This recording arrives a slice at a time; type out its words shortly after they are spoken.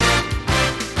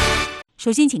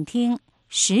首先，请听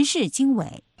时事经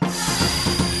纬。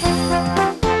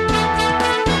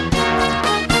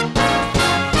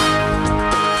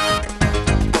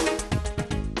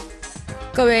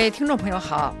各位听众朋友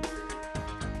好，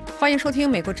欢迎收听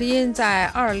美国之音在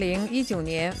2019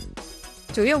年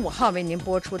9月5号为您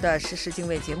播出的时事经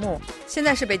纬节目。现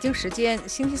在是北京时间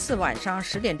星期四晚上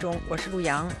10点钟，我是陆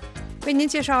洋，为您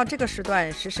介绍这个时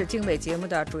段时事经纬节目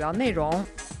的主要内容。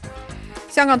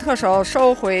香港特首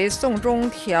收回送中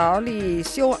条例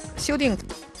修订，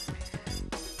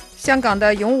香港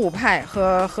的勇武派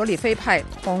和合理非派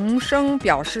同声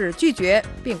表示拒绝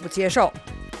并不接受。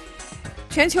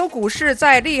全球股市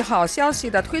在利好消息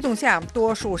的推动下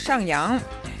多数上扬。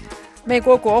美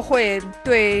国国会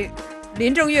对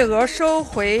林郑月娥收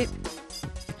回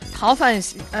逃犯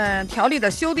条例的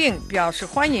修订表示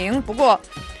欢迎，不过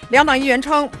两党议员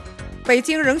称北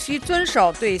京仍需遵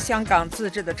守对香港自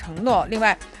治的承诺。另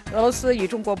外，俄罗斯与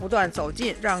中国不断走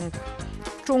近，让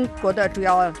中国的主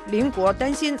要邻国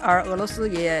担心，而俄罗斯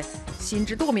也心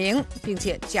知肚明，并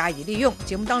且加以利用。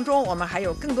节目当中我们还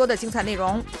有更多的精彩内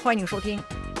容，欢迎收听。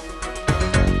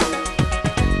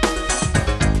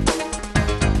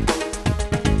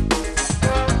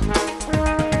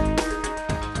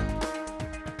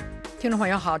听众朋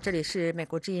友好，这里是美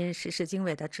国之音时事经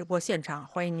纬的直播现场，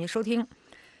欢迎您收听。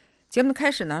节目的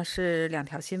开始呢是两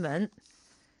条新闻。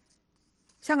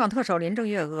香港特首林郑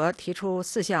月娥提出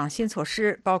4项新措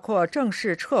施，包括正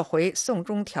式撤回送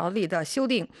中条例的修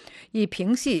订，以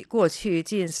平息过去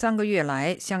近3个月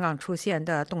来香港出现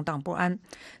的动荡不安。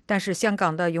但是香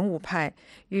港的勇武派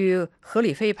与合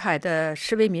理非派的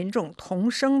示威民众同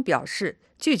声表示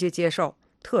拒绝接受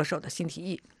特首的新提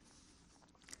议。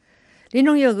林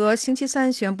郑月娥星期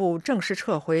三宣布正式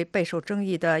撤回备受争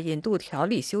议的引渡条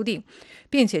例修订，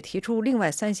并且提出另外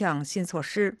3项新措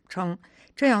施，称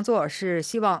这样做是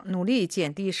希望努力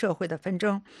减低社会的纷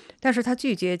争，但是他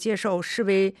拒绝接受示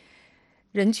威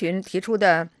人群提出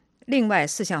的另外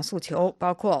4项诉求，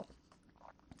包括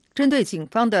针对警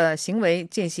方的行为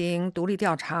进行独立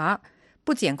调查、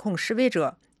不检控示威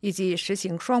者以及实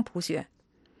行双普选。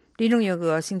林郑月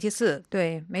娥星期四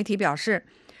对媒体表示，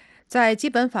在基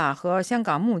本法和香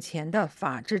港目前的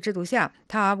法治制度下，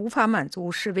他无法满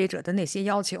足示威者的那些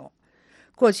要求。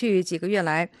过去几个月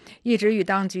来，一直与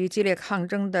当局激烈抗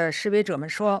争的示威者们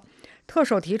说，特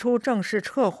首提出正式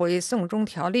撤回送中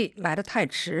条例来得太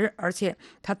迟，而且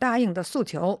他答应的诉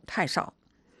求太少。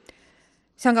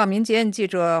香港民间记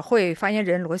者会发言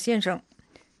人罗先生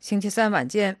星期三晚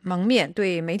间蒙面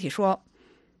对媒体说，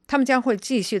他们将会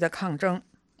继续的抗争。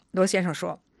罗先生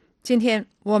说，今天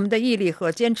我们的毅力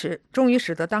和坚持终于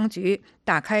使得当局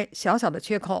打开小小的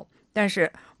缺口，但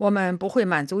是我们不会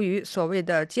满足于所谓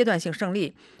的阶段性胜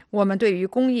利，我们对于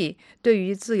公义、对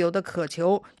于自由的渴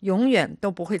求永远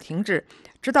都不会停止，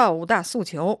直到5大诉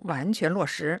求完全落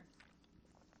实。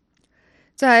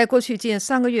在过去近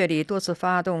3个月里，多次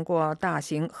发动过大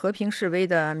型和平示威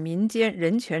的民间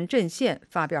人权阵线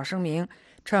发表声明，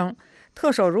称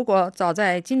特首如果早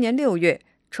在今年6月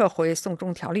撤回送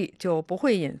中条例，就不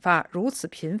会引发如此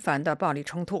频繁的暴力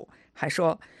冲突。还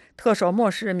说特首漠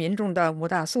视民众的5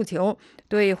大诉求，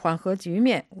对缓和局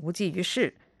面无济于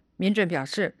事。民阵表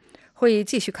示会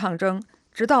继续抗争，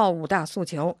直到5大诉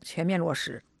求全面落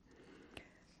实。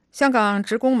香港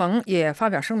职工盟也发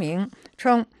表声明，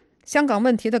称香港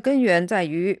问题的根源在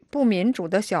于不民主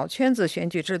的小圈子选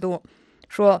举制度，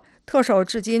说特首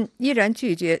至今依然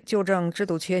拒绝纠正制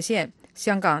度缺陷，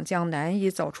香港将难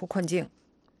以走出困境。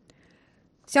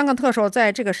香港特首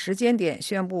在这个时间点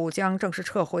宣布将正式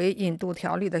撤回引渡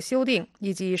条例的修订，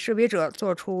以及示威者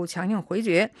做出强硬回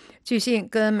绝，据信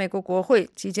跟美国国会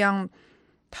即将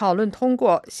讨论通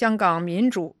过香港民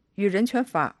主与人权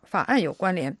法案有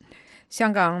关联。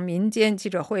香港民间记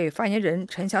者会发言人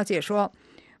陈小姐说，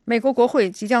美国国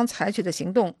会即将采取的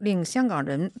行动令香港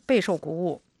人备受鼓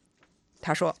舞。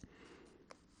她说，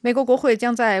美国国会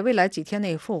将在未来几天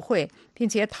内复会，并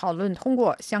且讨论通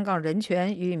过香港人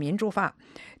权与民主法。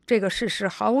这个事实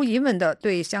毫无疑问的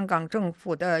对香港政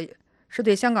府的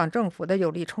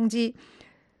有力冲击。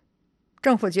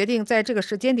政府决定在这个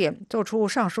时间点做出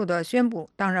上述的宣布，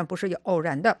当然不是偶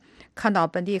然的。看到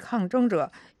本地抗争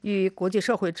者与国际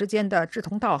社会之间的志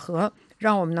同道合，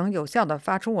让我们能有效地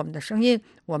发出我们的声音，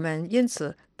我们因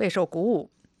此备受鼓舞。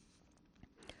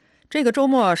这个周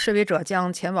末，示威者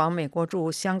将前往美国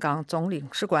驻香港总领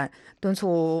事馆，敦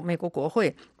促美国国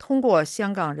会通过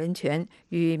香港人权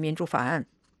与民主法案。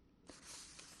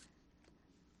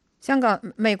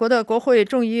美国的国会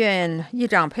众议院议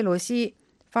长佩洛西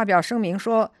发表声明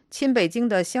说，亲北京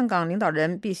的香港领导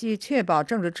人必须确保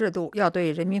政治制度要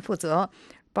对人民负责，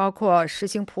包括实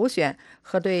行普选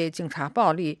和对警察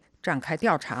暴力展开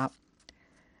调查。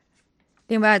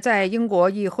另外，在英国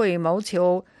议会谋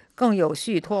求更有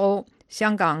序脱欧、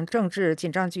香港政治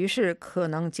紧张局势可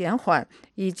能减缓，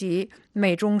以及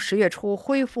美中10月初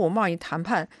恢复贸易谈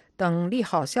判等利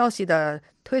好消息的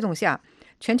推动下，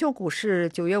全球股市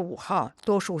9月5号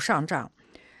多数上涨。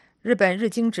日本日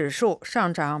经指数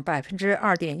上涨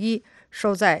 2.1%，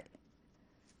 收在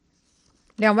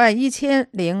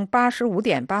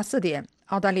 21,085.84 点。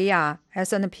澳大利亚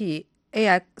S&P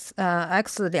X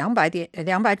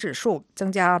 200指数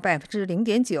增加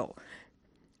 0.9%，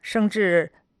 升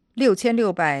至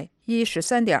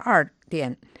 6,613.2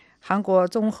 点。韩国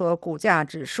综合股价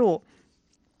指数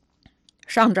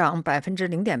上涨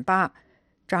 0.8%，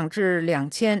 涨至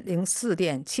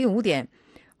 2,004.75 点。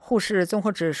沪市综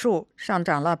合指数上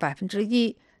涨了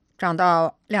 1%， 涨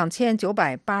到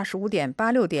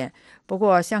 2,985.86 点。不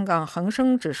过香港恒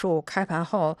生指数开盘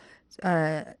后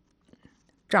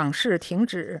涨势停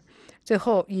止，最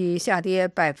后以下跌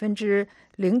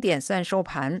 0.3% 收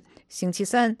盘。星期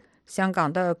三，香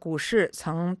港的股市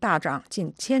曾大涨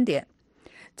近1000点。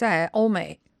在欧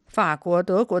美，法国、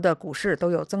德国的股市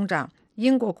都有增长，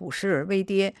英国股市微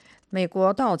跌，美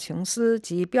国道琼斯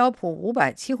及标普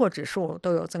500期货指数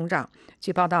都有增长。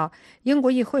据报道，英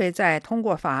国议会在通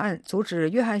过法案阻止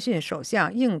约翰逊首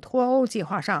相硬脱欧计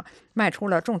划上迈出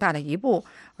了重大的一步，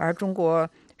而中国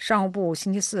商务部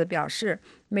星期四表示，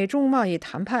美中贸易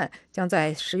谈判将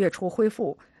在10月初恢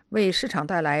复，为市场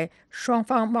带来双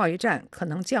方贸易战可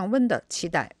能降温的期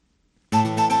待。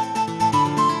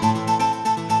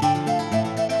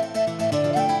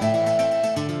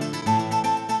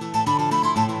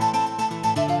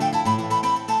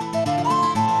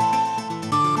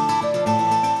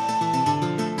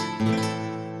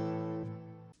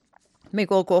美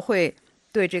国国会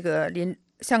对这个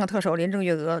香港特首林郑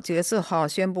月娥9月4号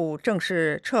宣布正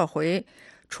式撤回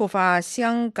触发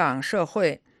香港社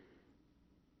会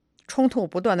冲突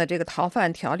不断的这个逃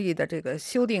犯条例的这个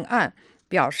修订案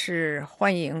表示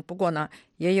欢迎。不过呢，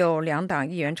也有2党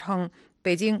议员称，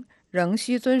北京仍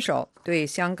需遵守对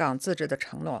香港自治的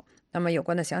承诺。那么有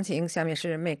关的详情，下面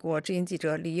是美国之音记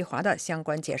者李一华的相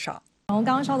关介绍。刚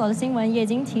刚稍早的新闻也已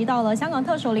经提到了，香港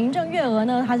特首林郑月娥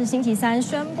呢，她是星期三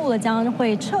宣布了将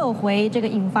会撤回这个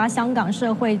引发香港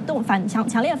社会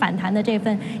强烈反弹的这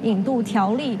份引渡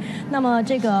条例。那么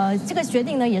这个决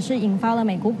定呢，也是引发了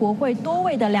美国国会多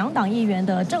位的2党议员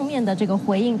的正面的这个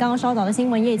回应。刚刚稍早的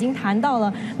新闻也已经谈到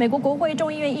了，美国国会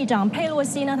众议院议长佩洛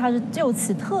西呢，他是就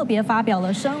此特别发表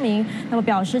了声明，那么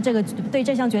表示对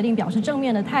这项决定表示正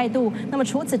面的态度。那么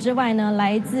除此之外呢，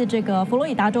来自这个佛罗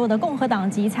里达州的共和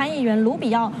党籍参议员卢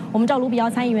比奥，我们知道卢比奥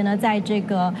参议员呢，在这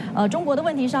个中国的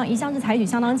问题上一向是采取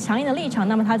相当强硬的立场。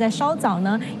那么他在稍早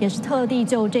呢，也是特地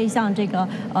就这项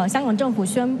香港政府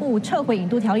宣布撤回引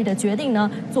渡条例的决定呢，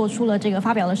做出了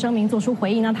发表了声明，做出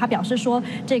回应。那他表示说，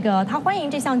他欢迎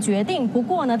这项决定，不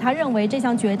过呢，他认为这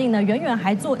项决定呢，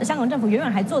香港政府远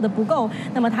远还做得不够。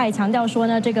那么他也强调说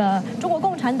呢，中国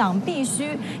共产党必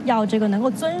须要能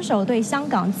够遵守对香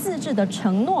港自治的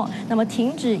承诺，那么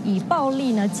停止以暴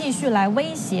力呢继续来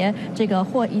威胁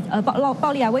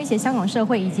暴力来威胁香港社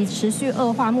会，以及持续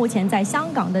恶化目前在香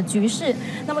港的局势。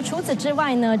那么除此之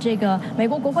外呢，美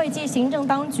国国会暨行政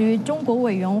当局中国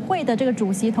委员会的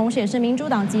主席，同时也是民主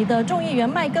党籍的众议员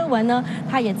麦戈文呢，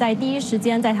他也在第一时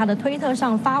间在他的推特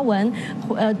上发文，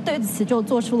对此就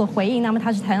做出了回应。那么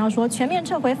他是谈到说，全面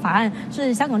撤回法案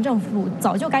是香港政府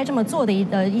早就该这么做的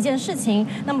一件事情。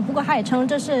那么不过他也称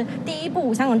这是第一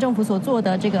步香港政府所做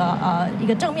的一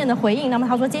个正面的回应。那么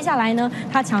他说接下来呢，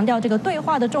他强调对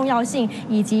话的重要性，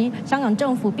以及香港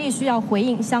政府必须要回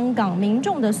应香港民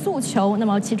众的诉求。那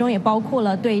么其中也包括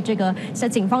了对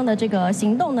警方的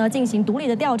行动呢进行独立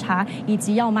的调查，以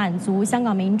及要满足香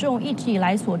港民众一直以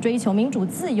来所追求民主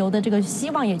自由的希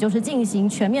望，也就是进行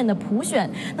全面的普选。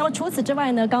那么除此之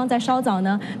外呢，刚刚在稍早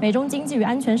呢，美中经济与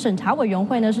安全审查委员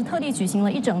会呢是特地举行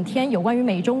了一整天有关于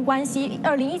美中关系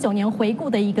2019年回顾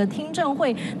的一个听证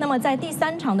会。那么在第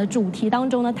3场的主题当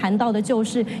中呢，谈到的就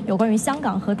是有关于香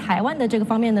港和台湾的这个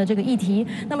方面的议题。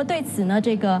那么对此呢，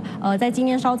在今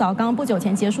天稍早刚刚不久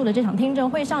前结束的这场听证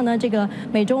会上呢，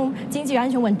美中经济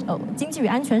与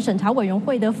安全审查委员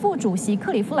会的副主席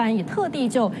克里夫兰也特地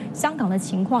就香港的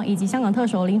情况以及香港特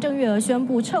首林郑月娥宣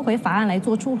布撤回法案来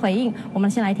做出回应。我们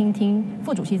先来听听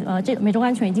副主席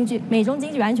美中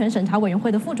经济与安全审查委员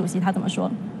会的副主席他怎么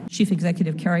说。Chief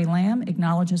Executive Carrie Lam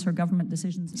acknowledges her government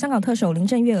decisions. 香港特首林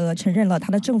郑月娥承认了她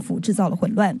的政府制造了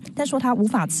混乱，但说她无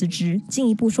法辞职，进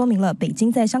一步说明了北京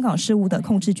在香港事务的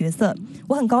控制角色。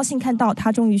我很高兴看到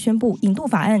她终于宣布引渡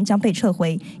法案将被撤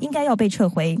回，应该要被撤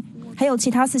回。还有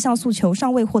其他4项诉求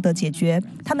尚未获得解决，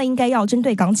他们应该要针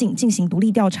对港警进行独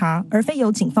立调查，而非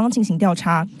由警方进行调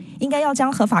查。应该要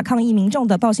将合法抗议民众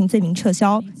的暴行罪名撤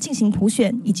销，进行普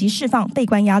选，以及释放被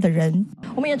关押的人。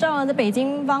我们也知道，在北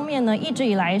京方面呢，一直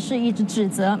以来是一直指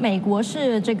责美国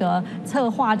是这个策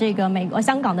划这个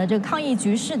香港的这个抗议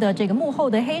局势的这个幕后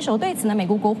的黑手。对此呢，美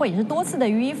国国会也是多次的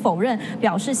予以否认，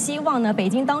表示希望呢北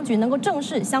京当局能够正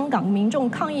视香港民众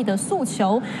抗议的诉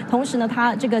求。同时呢，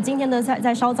他这个今天的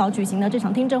在稍早举行的这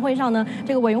场听证会上呢，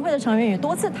这个委员会的成员也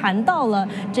多次谈到了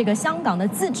这个香港的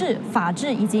自治、法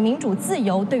治以及民主自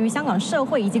由对于香港社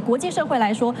会以及国际社会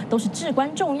来说都是至关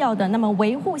重要的。那么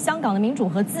维护香港的民主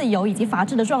和自由以及法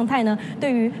治的状态呢，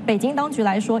对于北京当局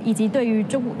来说，以及对于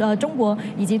中国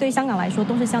以及对香港来说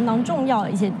都是相当重要，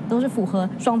而且都是符合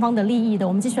双方的利益的。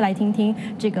我们继续来听听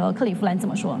这个克里夫兰怎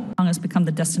么说。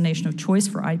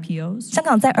香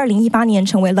港在2018年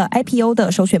成为了 IPO 的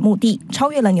首选目的，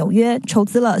超越了纽约，筹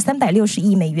资了360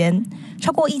亿美元。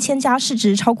超过1000家市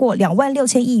值超过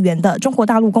26000亿元的中国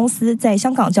大陆公司在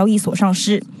香港交易所上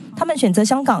市。他们选择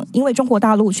香港，因为中国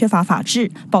大陆缺乏法治，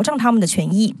保障他们的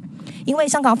权益。因为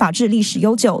香港法治历史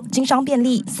悠久，经商便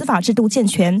利，司法制度健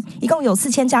全，一共有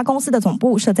4000家公司的总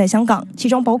部设在香港，其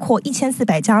中包括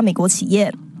1400家美国企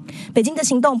业。北京的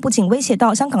行动不仅威胁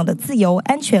到香港的自由、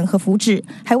安全和福祉，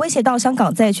还威胁到香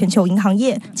港在全球银行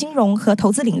业、金融和投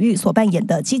资领域所扮演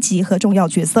的积极和重要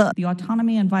角色。The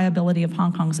autonomy and viability of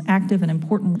Hong Kong is active and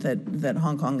important. That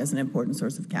Hong Kong is an important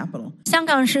source of capital. 香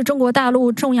港是中国大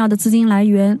陆重要的资金来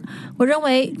源。我认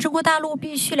为中国大陆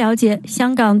必须了解，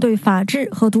香港对法治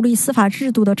和独立司法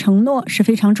制度的承诺是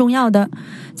非常重要的。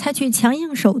采取强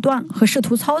硬手段和试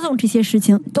图操纵这些事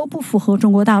情都不符合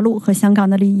中国大陆和香港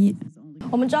的利益。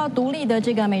我们知道，独立的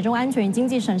这个美中安全与经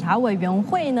济审查委员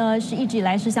会呢，是一直以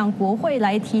来是向国会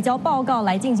来提交报告，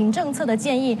来进行政策的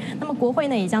建议。那么，国会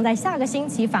呢也将在下个星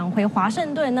期返回华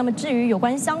盛顿。那么，至于有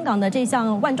关香港的这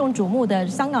项万众瞩目的《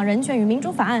香港人权与民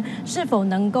主法案》，是否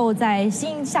能够在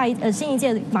新一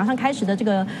届马上开始的这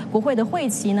个国会的会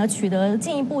期呢，取得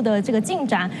进一步的这个进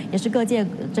展，也是各界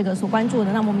这个所关注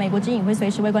的。那么，美国之音也会随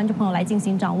时为观众朋友来进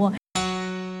行掌握。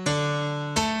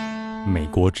美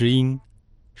国之音。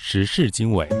时事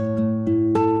经纬。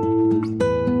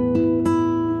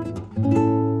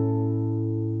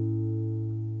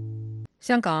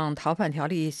香港逃犯条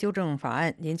例修正法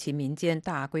案引起民间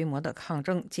大规模的抗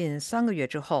争，近3个月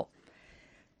之后，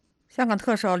香港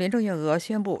特首林郑月娥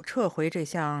宣布撤回这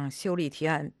项修例提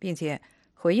案，并且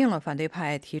回应了反对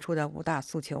派提出的5大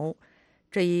诉求。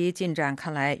这一进展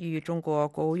看来与中国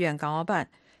国务院港澳办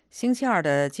星期2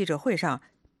的记者会上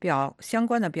相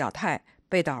关的表态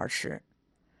背道而驰。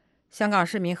香港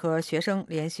市民和学生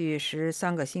连续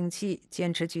13个星期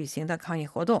坚持举行的抗议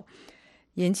活动，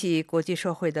引起国际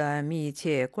社会的密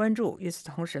切关注。与此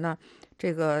同时呢，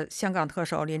这个香港特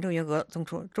首林郑月娥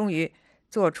终于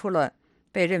做出了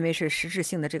被认为是实质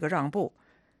性的这个让步，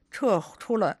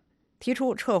提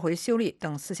出撤回修例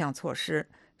等4项措施，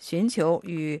寻求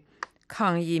与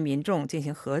抗议民众进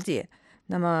行和解。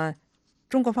那么，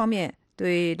中国方面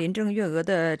对林郑月娥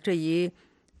的这一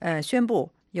宣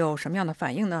布有什么样的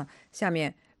反应呢？下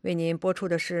面为您播出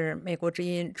的是美国之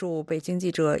音驻北京记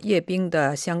者叶冰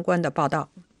的相关的报道。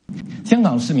香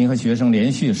港市民和学生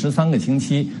连续13个星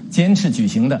期坚持举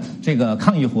行的这个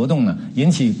抗议活动呢，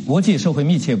引起国际社会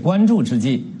密切关注之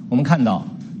际，我们看到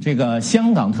这个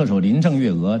香港特首林郑月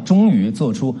娥终于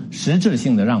做出实质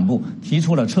性的让步，提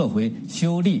出了撤回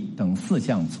修例等4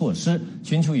项措施，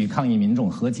寻求与抗议民众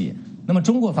和解。那么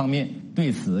中国方面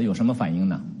对此有什么反应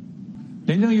呢？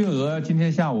林郑月娥今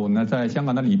天下午呢，在香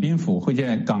港的礼宾府会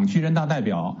见港区人大代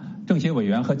表、政协委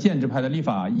员和建制派的立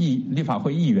法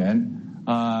会议员。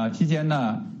期间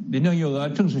呢，林郑月娥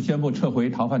正式宣布撤回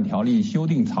逃犯条例修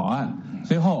订草案。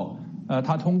随后，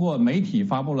她通过媒体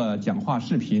发布了讲话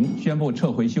视频，宣布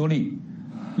撤回修例。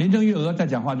林郑月娥在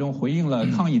讲话中回应了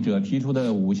抗议者提出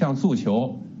的5项诉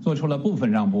求，做出了部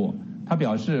分让步。她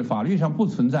表示，法律上不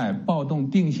存在暴动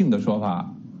定性的说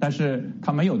法。但是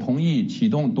他没有同意启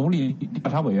动独立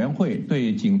调查委员会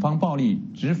对警方暴力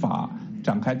执法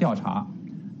展开调查，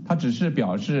他只是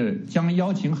表示将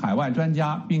邀请海外专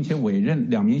家，并且委任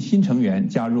2名新成员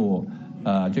加入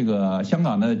这个香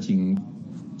港的警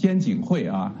会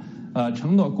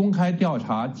承诺公开调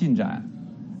查进展。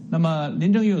那么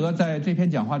林郑月娥在这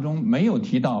篇讲话中没有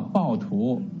提到暴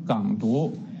徒、港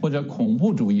独或者恐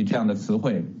怖主义这样的词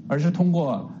汇，而是通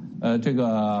过这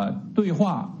个对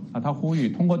话。他呼吁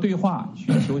通过对话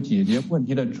寻求解决问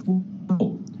题的出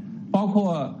路，包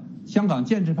括香港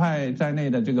建制派在内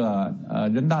的这个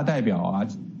人大代表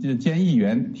兼议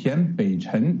员田北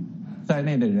辰在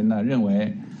内的人呢，认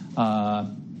为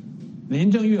林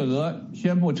郑月娥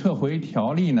宣布撤回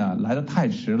条例呢来得太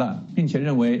迟了，并且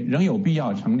认为仍有必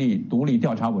要成立独立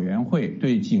调查委员会，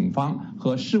对警方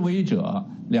和示威者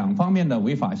两方面的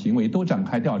违法行为都展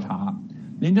开调查。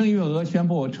林郑月娥宣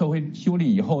布撤回修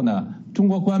例以后呢，中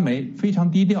国官媒非常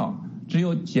低调，只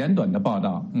有简短的报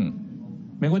道。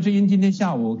美国之音今天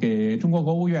下午给中国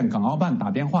国务院港澳办打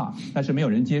电话，但是没有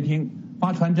人接听，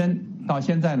发传真到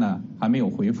现在呢还没有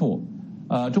回复。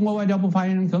中国外交部发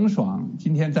言人耿爽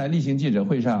今天在例行记者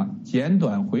会上简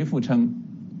短回复称，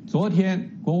昨天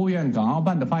国务院港澳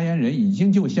办的发言人已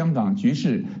经就香港局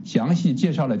势详细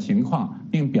介绍了情况，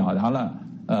并表达了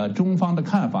中方的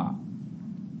看法。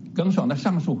耿爽的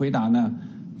上述回答呢，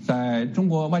在中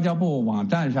国外交部网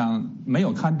站上没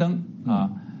有刊登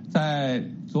啊。在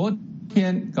昨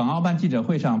天港澳办记者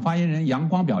会上，发言人杨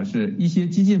光表示，一些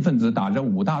激进分子打着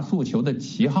5大诉求的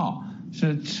旗号，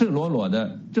是赤裸裸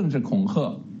的政治恐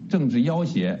吓、政治要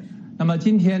挟。那么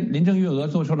今天林郑月娥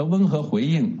做出了温和回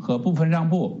应和部分让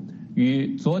步，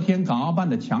与昨天港澳办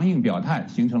的强硬表态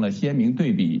形成了鲜明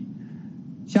对比。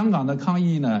香港的抗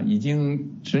议呢，已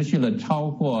经持续了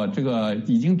将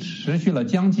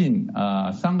近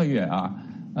3个月啊，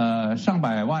上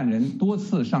百万人多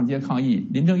次上街抗议。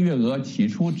林郑月娥起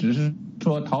初只是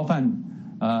说逃犯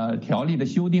条例的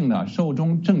修订呢寿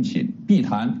终正寝，必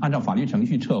谈按照法律程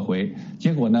序撤回。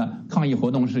结果呢，抗议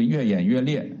活动是越演越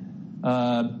烈。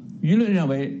舆论认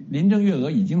为林郑月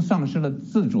娥已经丧失了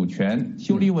自主权，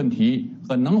修例问题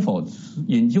和能否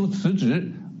引咎辞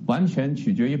职完全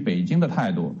取决于北京的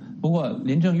态度。不过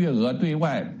林郑月娥对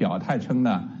外表态称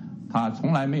呢，她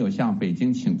从来没有向北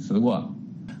京请辞过。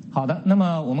好的，那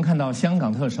么我们看到香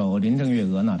港特首林郑月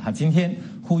娥呢，她今天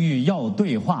呼吁要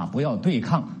对话不要对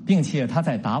抗，并且她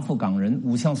在答复港人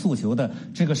5项诉求的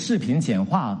这个视频简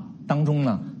化当中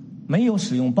呢，没有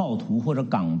使用暴徒或者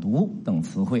港独等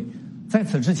词汇。在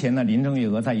此之前呢，林郑月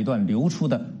娥在一段流出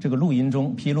的这个录音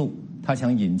中披露，她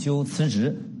想引咎辞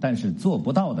职，但是做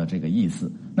不到的这个意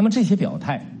思。那么这些表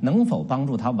态能否帮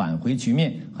助她挽回局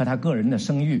面和她个人的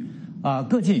声誉？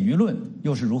各界舆论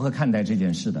又是如何看待这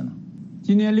件事的呢？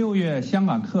今年6月，香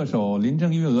港特首林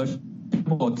郑月娥宣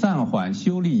布暂缓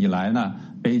修例以来呢，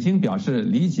北京表示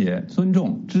理解、尊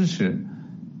重、支持。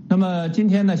那么今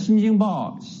天呢，《新京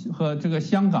报》和这个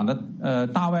香港的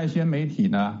大外宣媒体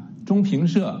呢，中评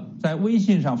社在微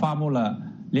信上发布了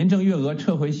林郑月娥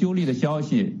撤回修例的消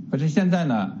息。可是现在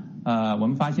呢，我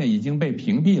们发现已经被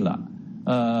屏蔽了。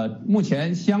目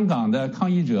前香港的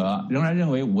抗议者仍然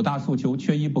认为5大诉求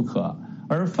缺一不可。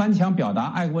而翻墙表达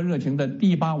爱国热情的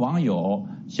第8网友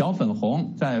小粉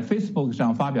红在 Facebook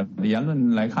上发表的言论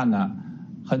来看呢，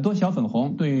很多小粉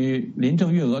红对于林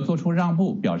郑月娥做出让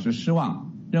步表示失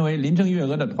望，认为林郑月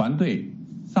娥的团队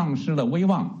丧失了威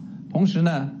望，同时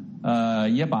呢，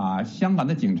也把香港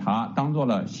的警察当作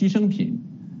了牺牲品。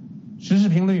时事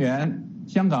评论员、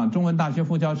香港中文大学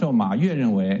副教授马跃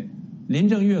认为，林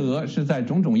郑月娥是在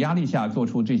种种压力下做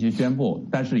出这些宣布，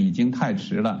但是已经太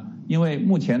迟了。因为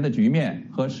目前的局面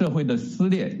和社会的撕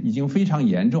裂已经非常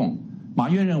严重。马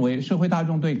跃认为，社会大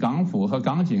众对港府和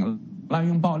港警滥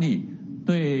用暴力，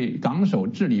对港首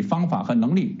治理方法和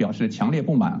能力表示强烈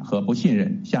不满和不信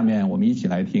任。下面我们一起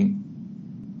来听。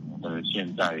现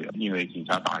在因为警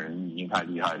察打人已经太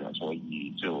厉害了，所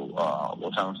以我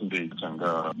相信对整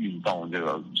个运动这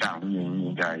个降温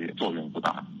应该作用不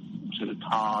大。是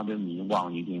他的民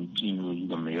望已经进入一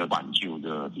个没有挽救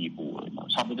的地步了，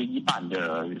差不多1半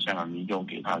的香港民众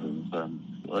给他0分，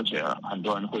而且很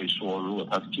多人会说，如果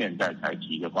他现在才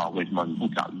提的话，为什么你不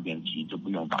早一点提，就不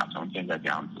用打成现在这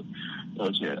样子？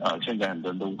而且现在很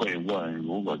多人都会问，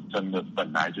如果真的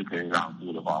本来就可以让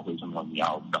步的话，为什么你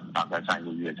要等大概3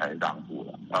个月才让步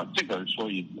了？这个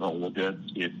所以我觉得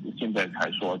也现在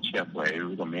才说撤回，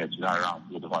如果没有其他让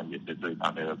步的话，也是对他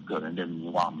的个人的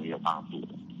民望没有帮助的。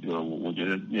我觉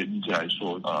得一直来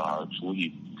说，处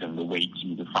理整个危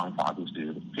机的方法都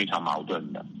是非常矛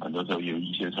盾的。很多时候有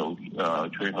一些时候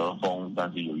吹和风，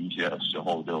但是有一些时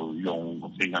候就用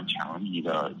非常强力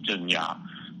的镇压。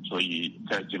所以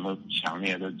在这么强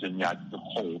烈的镇压之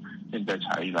后，现在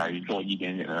才来做一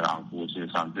点点的让步，事实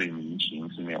上对民情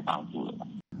是没有帮助的。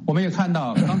我们也看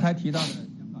到刚才提到的香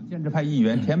港建制派议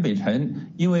员田北辰，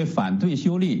因为反对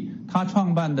修例，他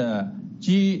创办的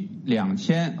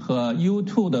G2000 和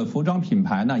U2 的服装品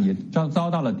牌呢，也遭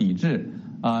到了抵制。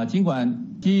尽管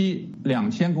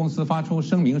G2000 公司发出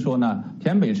声明说呢，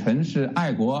田北辰是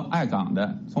爱国爱港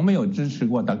的，从没有支持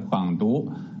过的港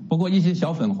独。不过一些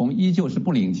小粉红依旧是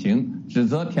不领情，指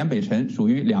责田北辰属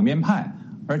于两面派，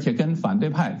而且跟反对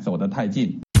派走得太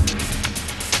近。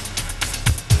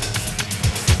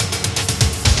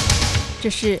这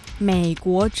是美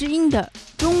国之音的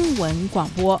中文广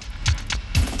播。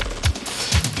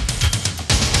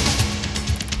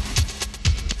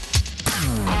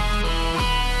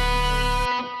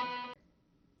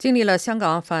经历了香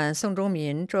港反送中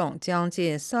民众将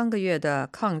近3个月的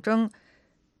抗争，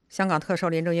香港特首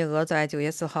林郑月娥在9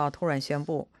月4号突然宣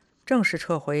布正式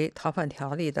撤回逃犯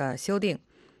条例的修订。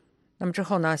那么之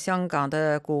后呢，香港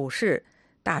的股市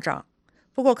大涨。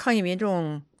不过抗议民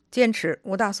众坚持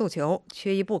5大诉求，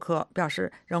缺一不可，表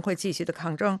示仍会继续的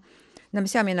抗争。那么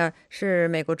下面呢是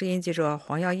美国之音记者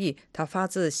黄耀义，他发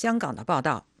自香港的报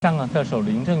道。香港特首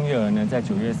林郑月娥呢，在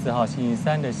9月4号星期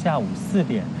三的下午4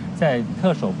点，在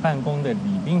特首办公的礼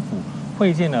宾府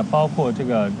会见了包括这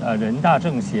个人大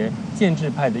政协、建制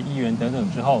派的议员等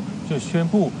等之后，就宣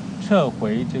布撤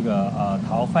回这个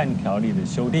逃犯条例的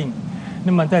修订。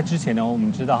那么在之前呢，我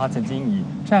们知道他曾经以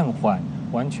暂缓、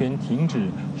完全停止、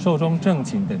寿终正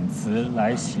寝等词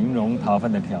来形容逃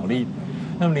犯的条例。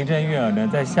那么林郑月娥呢，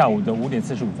在下午的5点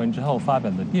45分之后发表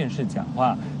的电视讲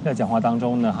话，在讲话当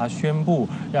中呢，他宣布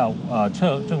要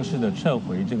正式的撤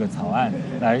回这个草案，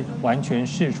来完全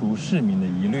释除市民的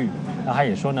疑虑。那他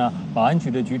也说呢，保安局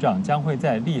的局长将会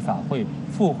在立法会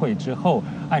复会之後，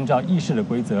按照議事的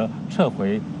規則撤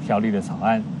回條例的草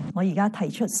案。我而家提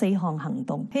出4項行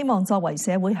動，希望作為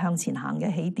社會向前行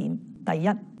嘅起點。第一，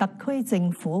特區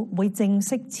政府會正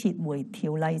式撤回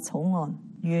條例草案，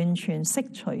完全釋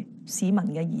除市民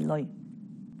嘅疑慮。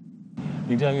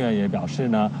林郑月娥也表示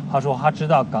呢，他说他知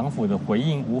道港府的回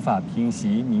应无法平息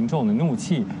民众的怒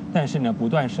气，但是呢，不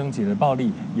断升级的暴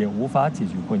力也无法解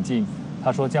决困境。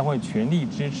他说将会全力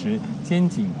支持监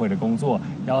警会的工作，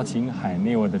邀请海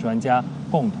内外的专家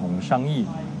共同商议。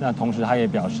那同时他也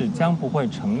表示将不会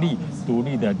成立独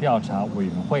立的调查委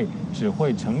员会，只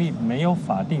会成立没有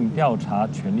法定调查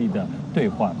权力的对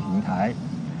话平台。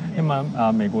那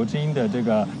么美国之音的这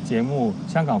个节目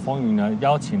《香港风云》呢，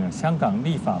邀请了香港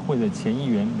立法会的前议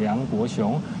员梁国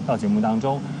雄到节目当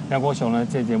中。梁国雄呢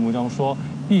在节目中说，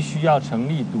必须要成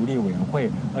立独立委员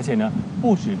会，而且呢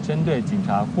不只针对警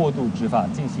察过度执法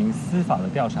进行司法的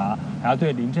调查，还要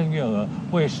对林郑月娥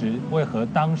为何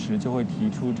当时就会提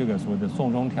出这个所谓的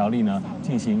送中条例呢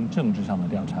进行政治上的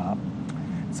调查。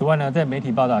此外呢，在媒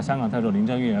体报道香港特首林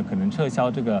郑月娥可能撤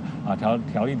销这个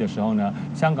条例的时候呢，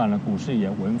香港的股市也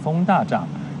闻风大涨。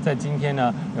在今天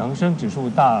呢，恒生指数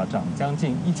大涨将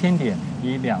近1000点，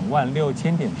以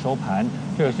26000点收盘，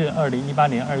这个是2018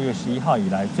年2月11号以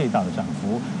来最大的涨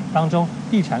幅。当中，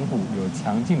地产股有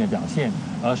强劲的表现，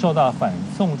而受到反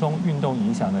送中运动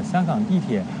影响的香港地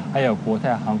铁还有国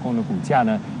泰航空的股价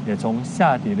呢，也从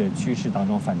下跌的趋势当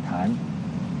中反弹。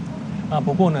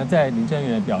不过呢，在林郑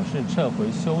月娥表示撤回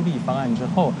修例方案之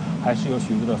后，还是有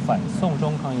许多的反送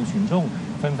中抗议群众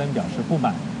纷纷表示不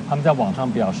满。他们在网上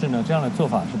表示呢，这样的做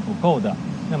法是不够的。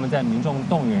那么在民众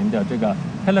动员的这个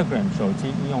Telegram 手机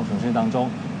应用程式当中，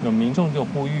有民众就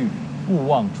呼吁勿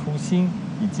忘初心，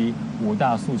以及5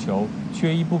大诉求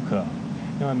缺一不可。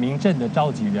那么民阵的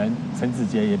召集人陈子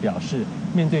杰也表示，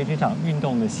面对这场运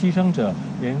动的牺牲者，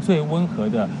连最温和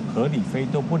的何理非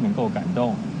都不能够感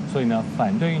动，所以呢，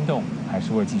反对运动还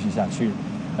是会继续下去。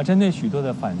而针对许多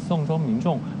的反送中民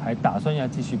众还打算要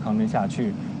继续抗争下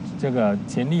去，这个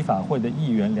前立法会的议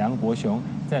员梁国雄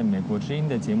在美国之音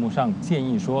的节目上建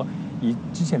议说，以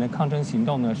之前的抗争行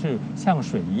动呢是像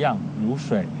水一样如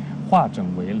水，化整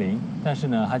为零，但是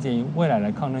呢，他建议未来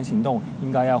的抗争行动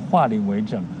应该要化零为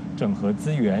整，整合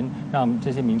资源，让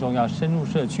这些民众要深入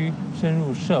社区、深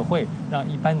入社会，让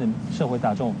一般的社会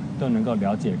大众都能够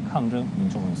了解抗争民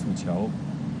众的诉求。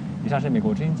以上是美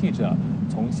国之音记者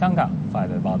从香港发来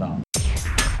的报道。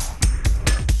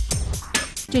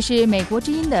这是美国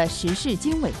之音的时事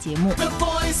经纬节目。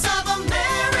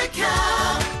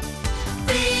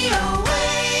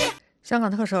香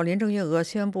港特首林郑月娥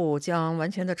宣布将完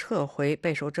全的撤回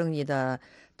备受争议的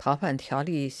逃犯条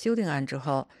例修订案之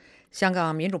后，香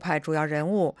港民主派主要人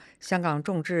物、香港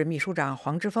众志秘书长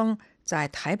黄之锋在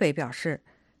台北表示，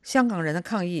香港人的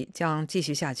抗议将继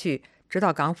续下去，直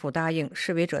到港府答应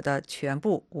示威者的全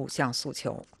部5项诉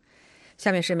求。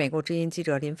下面是美国之音记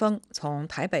者林峰从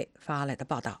台北发来的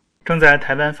报道。正在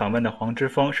台湾访问的黄之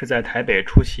锋是在台北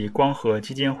出席光和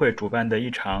基金会主办的一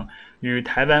场与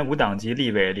台湾无党籍立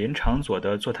委林长佐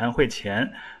的座谈会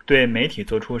前，对媒体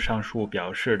做出上述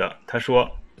表示的。他说，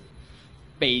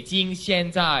北京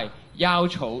现在要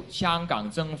求香港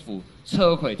政府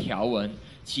撤回条文，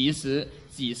其实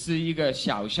只是一个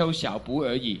小修小补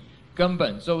而已，根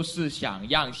本就是想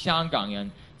让香港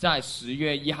人在10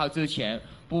月1号之前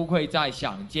不会再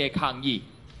上街抗议，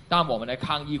但我们的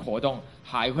抗议活动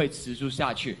还会持续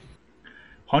下去。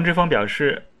黄之锋表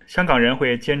示，香港人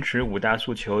会坚持5大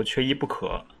诉求，缺一不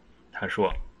可。他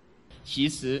说，其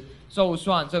实就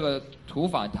算这个逃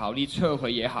犯条例撤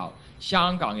回也好，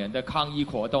香港人的抗议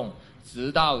活动直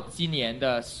到今年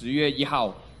的10月1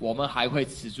号，我们还会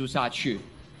持续下去。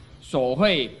所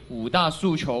谓5大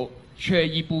诉求缺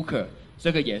一不可，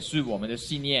这个也是我们的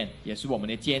信念，也是我们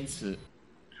的坚持。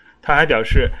他还表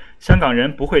示，香港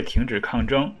人不会停止抗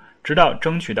争，直到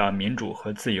争取到民主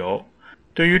和自由。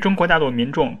对于中国大陆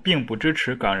民众并不支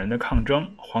持港人的抗争，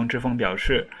黄之锋表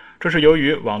示，这是由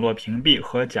于网络屏蔽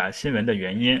和假新闻的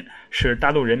原因，是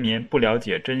大陆人民不了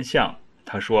解真相。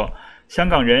他说，香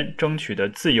港人争取的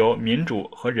自由、民主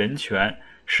和人权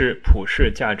是普世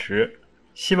价值，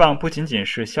希望不仅仅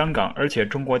是香港，而且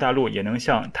中国大陆也能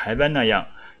像台湾那样，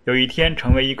有一天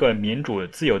成为一个民主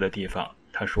自由的地方。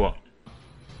他说，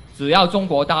只要中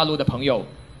国大陆的朋友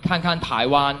看看台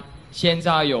湾，现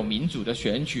在有民主的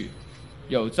选举，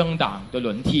有政党的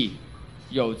轮替，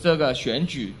有这个选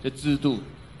举的制度，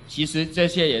其实这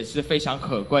些也是非常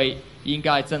可贵，应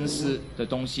该珍视的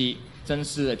东西，珍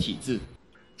视的体制。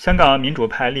香港民主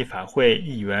派立法会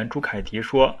议员朱凯迪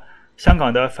说，香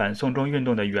港的反送中运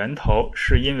动的源头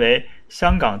是因为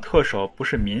香港特首不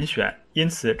是民选，因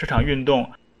此这场运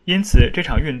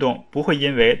动不会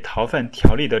因为逃犯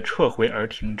条例的撤回而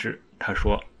停止。他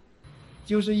说，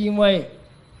就是因为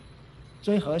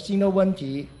最核心的问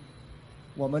题，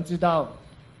我们知道，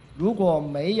如果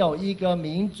没有一个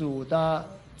民主的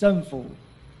政府，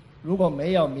如果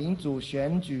没有民主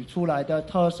选举出来的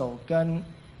特首跟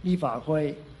立法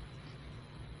会，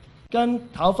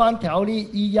跟逃犯条例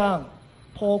一样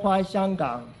破坏香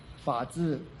港法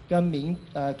治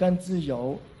跟自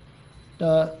由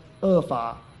的恶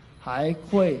法还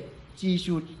会继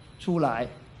续出来。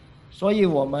所以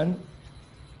我们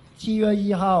7月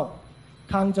1号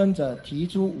抗争者提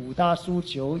出5大诉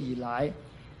求以来，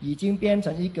已经变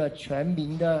成一个全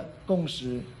民的共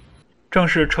识。正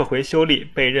式撤回修例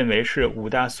被认为是5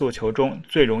大诉求中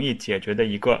最容易解决的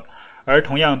一个，而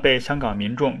同样被香港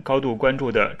民众高度关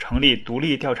注的成立独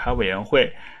立调查委员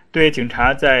会，对警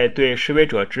察在对示威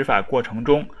者执法过程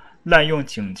中滥用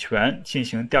警权进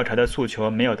行调查的诉求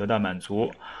没有得到满足。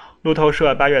路透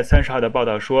社8月30号的报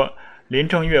道说，林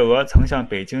郑月娥曾向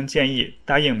北京建议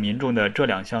答应民众的这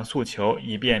2项诉求，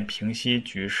以便平息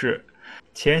局势。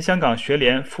前香港学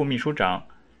联副秘书长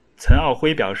岑奥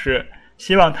辉表示，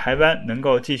希望台湾能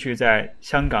够继续在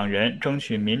香港人争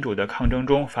取民主的抗争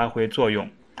中发挥作用。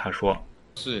他说，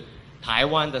是台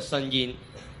湾的声音，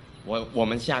我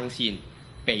们相信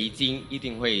北京一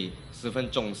定会十分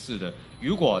重视的。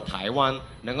如果台湾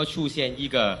能够出现一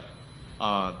个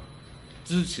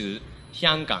支持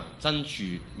香港争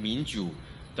取民主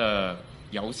的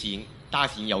游行，大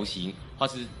型游行或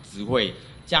是集会，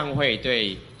将会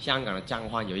对香港的状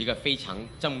况有一个非常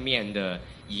正面的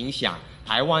影响。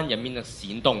台湾人民的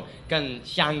行动跟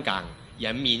香港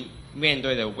人民面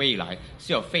对的未来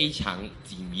是有非常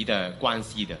紧密的关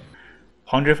系的。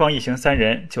黄之锋一行3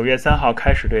人9月3号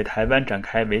开始对台湾展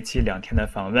开为期2天的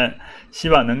访问，希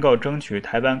望能够争取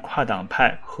台湾跨党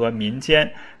派和民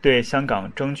间对香港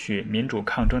争取民主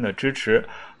抗争的支持，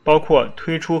包括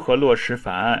推出和落实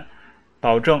法案，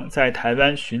保证在台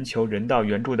湾寻求人道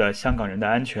援助的香港人的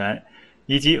安全，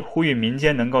以及呼吁民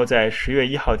间能够在10月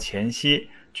1号前夕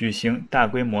举行大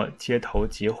规模街头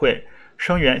集会，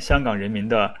声援香港人民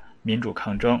的民主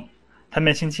抗争。他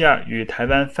们星期二与台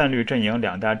湾泛绿阵营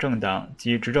2大政党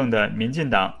及执政的民进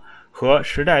党和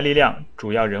时代力量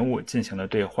主要人物进行了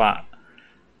对话。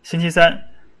星期三，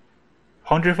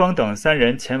黄之锋等3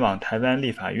人前往台湾立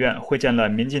法院会见了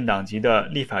民进党籍的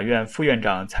立法院副院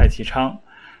长蔡其昌。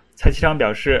蔡其昌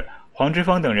表示，黄之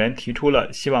锋等人提出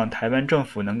了希望台湾政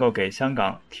府能够给香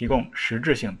港提供实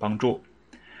质性帮助。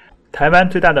台湾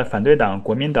最大的反对党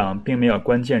国民党并没有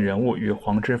关键人物与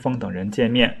黄之锋等人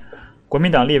见面，国民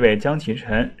党立委江启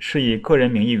臣是以个人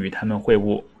名义与他们会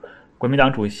晤。国民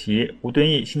党主席吴敦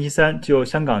义星期三就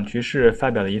香港局势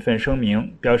发表了一份声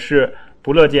明，表示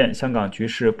不乐见香港局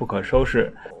势不可收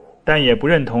拾，但也不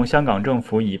认同香港政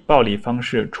府以暴力方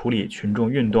式处理群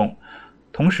众运动。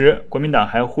同时，国民党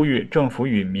还呼吁政府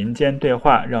与民间对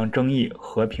话，让争议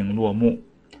和平落幕。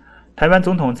台湾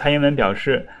总统蔡英文表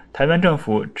示，台湾政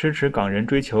府支持港人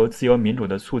追求自由民主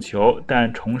的诉求，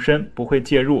但重申不会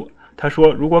介入。他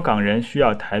说，如果港人需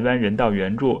要台湾人道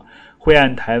援助，会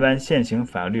按台湾现行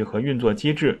法律和运作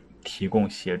机制提供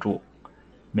协助。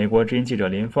美国之音记者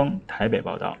林峰台北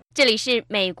报道。这里是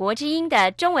美国之音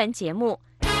的中文节目。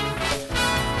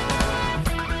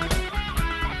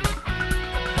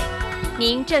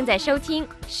您正在收听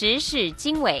时事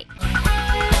经纬。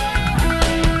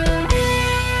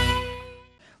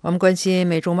我们关心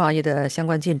美中贸易的相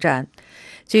关进展。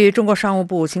据中国商务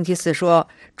部星期四说，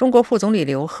中国副总理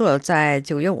刘鹤在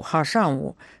9月5号上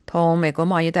午同美国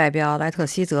贸易代表莱特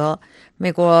希泽、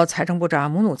美国财政部长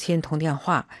姆努钦通电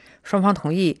话，双方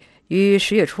同意于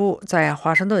10月初在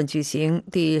华盛顿举行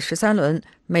第13轮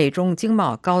美中经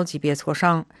贸高级别磋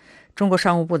商。中国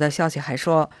商务部的消息还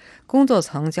说，工作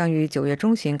层将于9月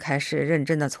中旬开始认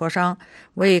真的磋商，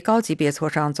为高级别磋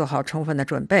商做好充分的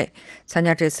准备。参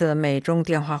加这次美中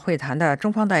电话会谈的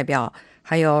中方代表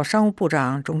还有商务部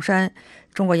长钟山、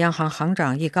中国央行行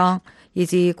长易纲以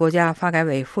及国家发改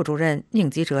委副主任宁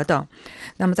吉喆等。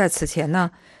那么在此前呢，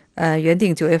原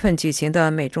定9月份举行的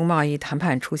美中贸易谈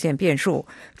判出现变数，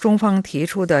中方提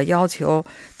出的要求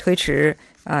推迟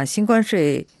新关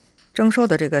税征收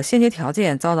的这个先决条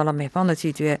件遭到了美方的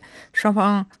拒绝，双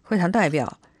方会谈代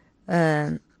表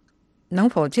能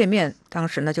否见面当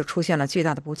时呢就出现了巨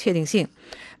大的不确定性。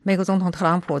美国总统特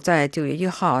朗普在9月1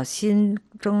号新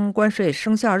征关税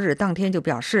生效日当天就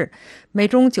表示，美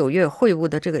中9月会晤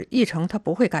的这个议程它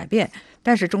不会改变。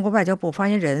但是中国外交部发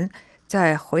言人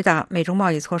在回答美中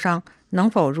贸易磋商能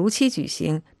否如期举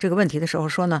行这个问题的时候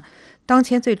说呢，当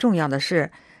前最重要的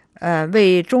是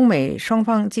为中美双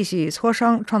方继续磋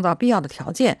商创造必要的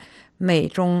条件。美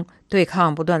中对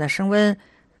抗不断的升温，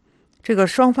这个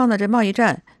双方的这贸易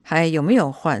战还有没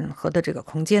有缓和的这个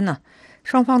空间呢？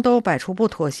双方都摆出不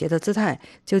妥协的姿态，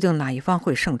究竟哪一方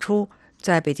会胜出？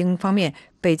在北京方面，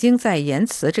北京在言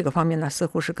辞这个方面呢，似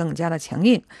乎是更加的强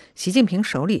硬。习近平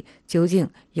手里究竟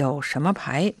有什么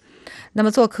牌？那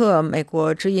么做客美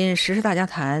国之音时事大家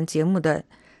谈节目的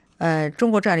中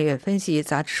国战略分析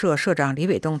杂志社社长李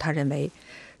伟东，他认为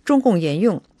中共沿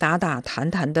用打打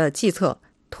谈谈的计策，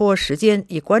拖时间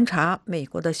以观察美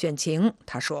国的选情。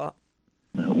他说，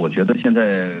我觉得现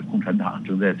在共产党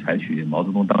正在采取毛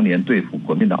泽东当年对付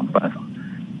国民党的办法，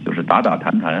就是打打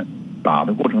谈谈，打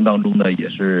的过程当中呢，也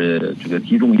是这个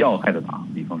击中要害的打，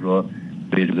比方说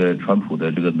对这个川普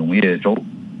的这个农业州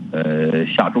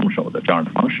下重手的这样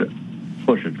的方式，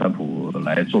迫使川普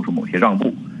来做出某些让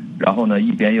步，然后呢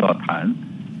一边又要谈，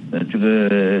这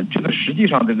个实际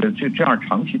上这样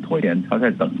长期拖延，他在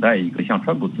等待一个像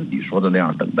川普自己说的那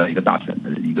样等待一个大选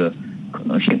的一个可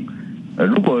能性。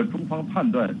如果中方判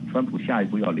断川普下一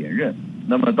步要连任，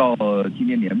那么到今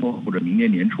年年末或者明年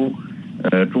年初，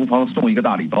中方送一个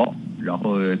大礼包，然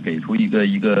后给出一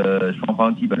个双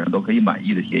方基本上都可以满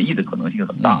意的协议的可能性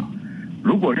很大。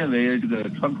如果认为这个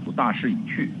川普大势已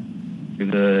去，这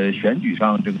个选举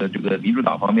上这个民主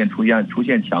党方面出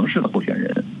现强势的候选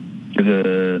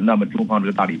人，那么中方这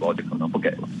个大礼包就可能不给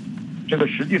了。这个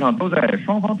实际上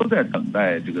双方都在等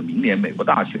待这个明年美国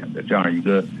大选的这样一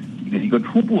个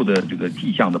初步的这个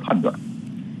迹象的判断。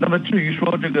那么至于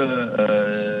说这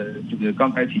个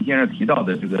刚才秦先生提到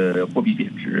的这个货币贬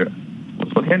值，我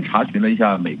昨天查询了一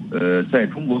下在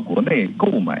中国国内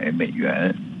购买美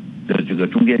元的这个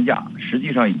中间价，实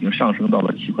际上已经上升到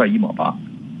了7块1毛8，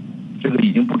这个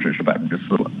已经不只是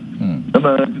4%了。那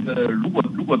么如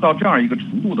果到这样一个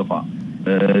程度的话，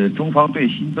中方对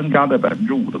新增加的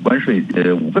5%的关税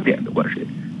，5个点的关税，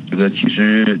其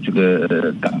实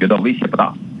感觉到威胁不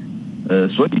大。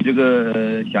所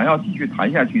以想要继续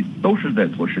谈下去都是在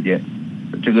拖时间。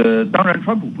当然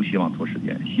川普不希望拖时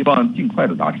间，希望尽快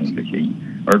的达成一个协议，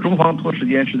而中方拖时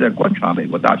间是在观察美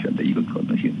国大选的一个可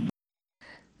能性。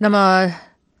那么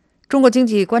中国经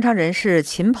济观察人士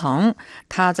秦鹏，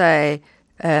他在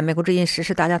美国之音时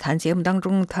事大家谈节目当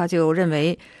中，他就认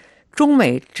为中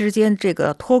美之间这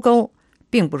个脱钩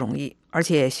并不容易，而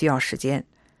且需要时间。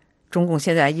中共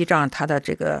现在依仗他的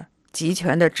这个集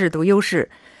权的制度优势，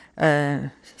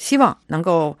希望能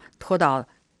够拖到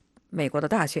美国的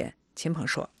大选。秦鹏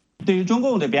说，对于中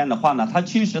共这边的话呢，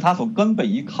其实他所根本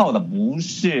依靠的不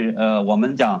是我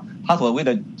们讲他所谓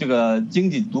的这个经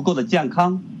济足够的健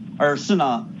康，而是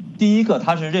呢，第一个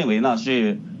他是认为呢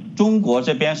是中国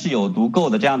这边是有足够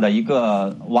的这样的一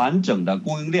个完整的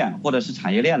供应链或者是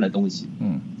产业链的东西，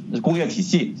工业体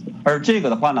系。而这个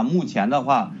的话呢，目前的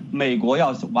话，美国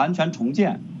要完全重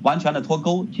建、完全的脱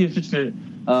钩，其实是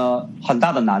很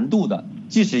大的难度的。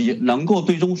即使也能够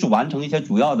最终是完成一些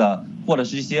主要的或者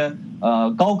是一些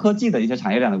高科技的一些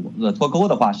产业链的脱钩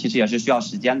的话，其实也是需要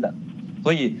时间的。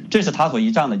所以这是他所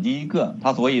依仗的第一个，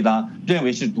他所以呢认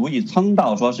为是足以撑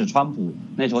到说是川普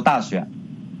那时候大选。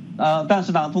但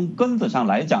是呢，从根子上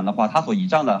来讲的话，他所依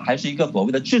仗的还是一个所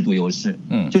谓的制度优势。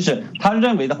就是他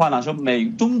认为的话呢，说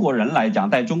中国人来讲，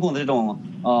在中共的这种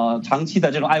长期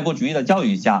的这种爱国主义的教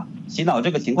育下、洗脑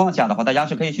这个情况下的话，大家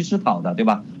是可以去思考的，对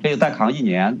吧？可以再扛1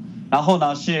年，然后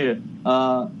呢是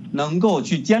能够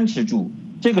去坚持住。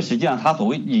这个实际上他所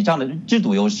谓倚仗的制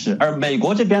度优势。而美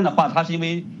国这边的话，它是因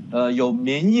为有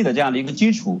民意的这样的一个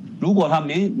基础，如果他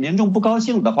民众不高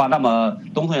兴的话，那么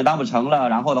总统也当不成了，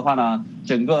然后的话呢，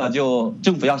整个就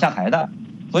政府要下台的。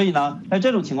所以呢，在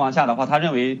这种情况下的话，他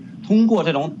认为通过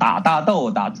这种打大豆、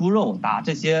打猪肉、打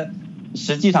这些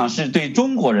实际上是对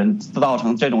中国人造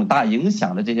成这种大影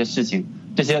响的这些事情，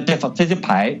这些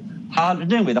牌，他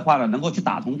认为的话呢，能够去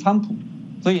打通川普，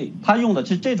所以他用的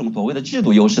是这种所谓的制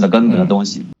度优势的根本的东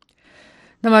西。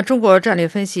那么，中国战略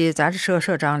分析杂志社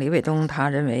社长李伟东他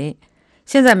认为，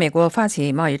现在美国发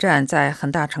起贸易战，在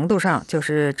很大程度上就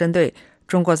是针对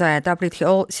中国在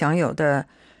WTO 享有的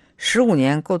15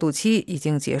年过渡期已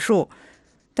经结束，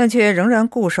但却仍然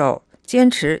固守坚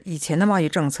持以前的贸易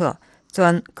政策，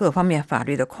钻各方面法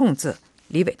律的空子。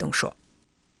李伟东说：“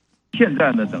现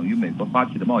在呢，等于美国发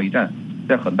起的贸易战，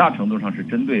在很大程度上是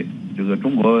针对这个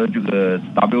中国这个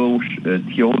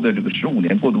WTO 的这个15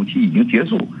年过渡期已经结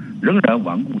束，仍然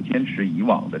顽固坚持以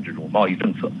往的这种贸易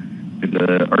政策，这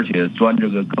个而且钻这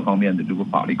个各方面的这个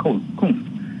法律空子，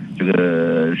这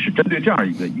个是针对这样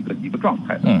一个状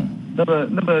态的。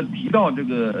那么提到这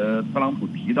个特朗普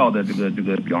提到的这个，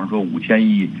比方说5000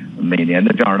亿每年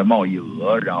的这样的贸易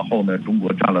额，然后呢，中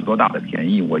国占了多大的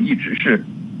便宜？我一直是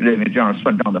认为这样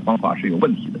算账的方法是有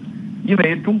问题的，因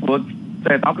为中国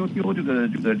在 WTO 这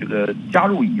个加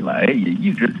入以来，也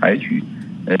一直采取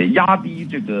压低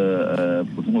这个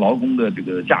普通劳工的这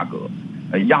个价格，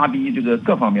压低这个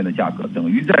各方面的价格，等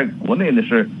于在国内呢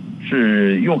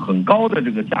是用很高的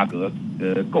这个价格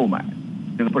购买。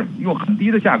这个不是用很低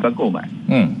的价格购买，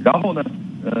然后呢，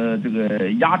这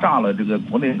个压榨了这个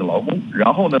国内的劳工，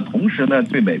然后呢，同时呢，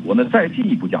对美国呢再进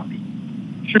一步降低，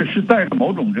是带着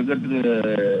某种这个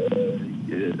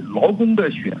劳工的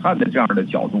血汗的这样的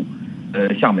角度，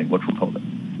向美国出口的，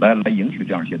来赢取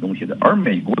这样一些东西的，而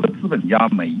美国的资本家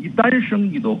每一单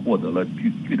生意都获得了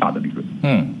巨大的利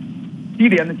润，低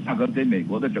廉的价格给美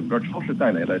国的整个超市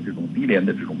带来了这种低廉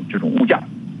的这种物价。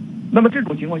那么这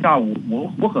种情况下，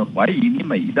我很怀疑你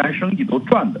每一单生意都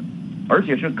赚的，而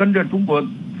且是跟着中国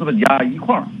资本家一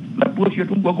块儿来剥削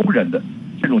中国工人的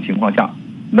这种情况下，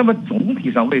那么总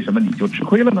体上为什么你就吃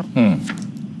亏了呢？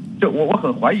这我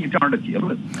很怀疑这样的结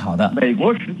论。好的，美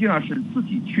国实际上是自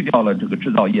己去掉了这个制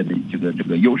造业的这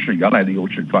个优势，原来的优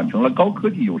势转成了高科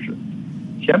技优势。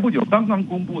前不久刚刚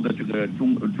公布的这个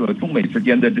中美之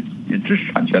间的这知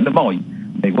识产权的贸易，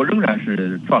美国仍然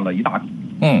是赚了一大笔。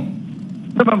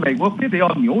那么美国非得要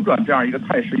扭转这样一个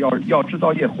态势，要制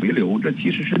造业回流，这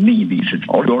其实是逆历史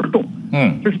潮流而动。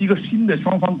这是一个新的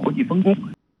双方国际分工。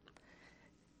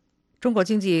中国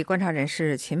经济观察人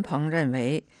士秦鹏认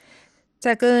为，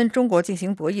在跟中国进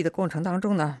行博弈的过程当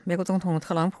中呢，美国总统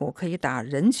特朗普可以打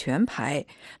人权牌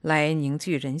来凝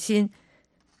聚人心，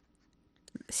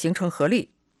形成合力。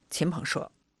秦鹏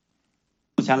说：“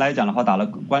目前来讲的话，打了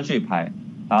关税牌，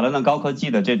打了那高科技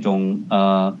的这种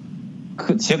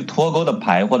脱钩的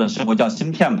牌，或者是我叫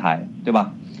芯片牌，对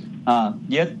吧？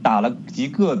也打了极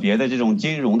个别的这种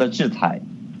金融的制裁，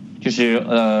就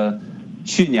是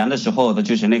去年的时候的，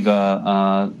就是那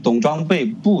个总装备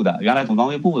部的原来总装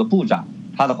备部的部长，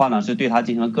他的话呢是对他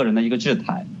进行了个人的一个制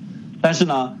裁，但是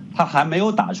呢，他还没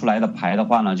有打出来的牌的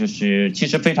话呢，就是其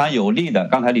实非常有利的。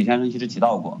刚才李先生其实提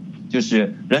到过，就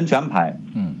是人权牌，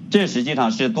这实际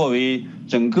上是作为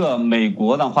整个美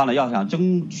国的话呢，要想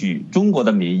争取中国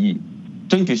的民意，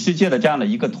争取世界的这样的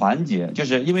一个团结，就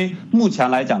是因为目前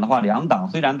来讲的话，两党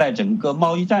虽然在整个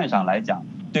贸易战上来讲，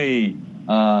对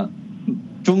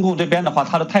中共这边的话，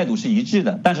他的态度是一致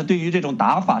的，但是对于这种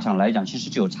打法上来讲，其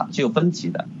实是有分歧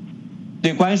的。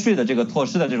对关税的这个措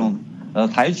施的这种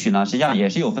采取呢，实际上也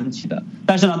是有分歧的。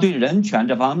但是呢，对人权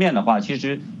这方面的话，其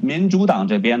实民主党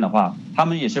这边的话，他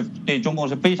们也是对中共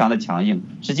是非常的强硬。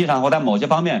实际上，在某些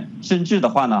方面，甚至的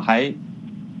话呢，还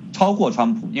超过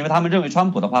川普，因为他们认为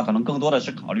川普的话，可能更多的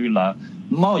是考虑了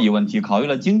贸易问题，考虑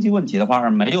了经济问题的话，而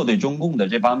没有对中共的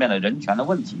这方面的人权的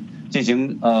问题进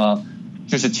行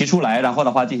就是提出来，然后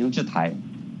的话进行制裁。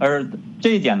而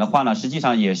这一点的话呢，实际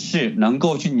上也是能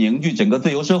够去凝聚整个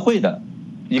自由社会的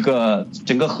一个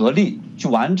整个合力，去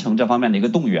完成这方面的一个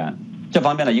动员，这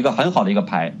方面的一个很好的一个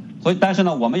牌。所以，但是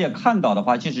呢，我们也看到的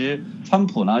话，其实川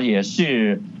普呢也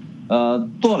是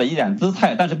做了一点姿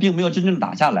态，但是并没有真正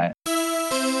打下来。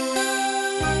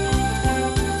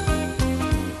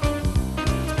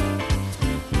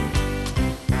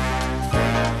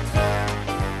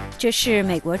这是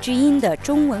美国之音的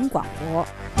中文广播。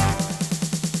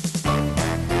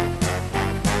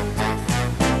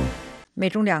美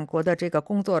中两国的这个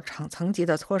工作层级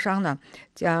的磋商呢，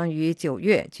将于9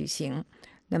月举行。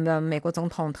那么，美国总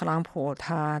统特朗普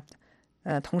他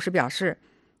同时表示，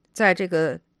在这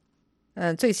个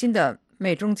最新的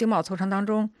美中经贸磋商当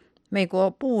中，美国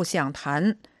不想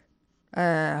谈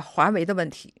华为的问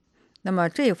题。那么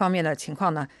这一方面的情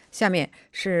况呢，下面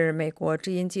是美国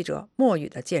之音记者莫宇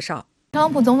的介绍。特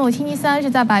朗普总统星期三是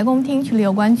在白宫听取了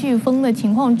有关飓风的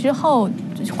情况之后，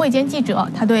会见记者，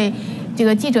他对这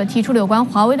个记者提出了有关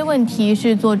华为的问题，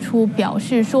是做出表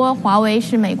示说华为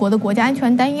是美国的国家安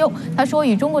全担忧。他说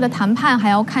与中国的谈判还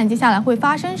要看接下来会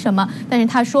发生什么，但是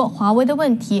他说华为的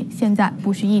问题现在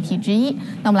不是议题之一。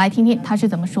那我们来听听他是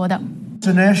怎么说的。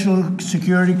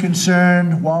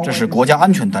这是国家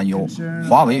安全担忧，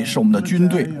华为是我们的军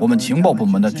队、我们情报部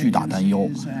门的巨大担忧。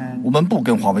我们不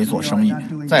跟华为做生意，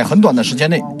在很短的时间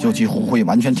内就几乎会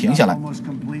完全停下来。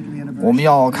我们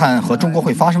要看和中国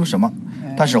会发生什么，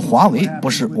但是华为不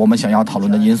是我们想要讨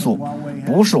论的因素，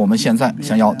不是我们现在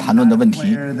想要谈论的问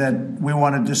题。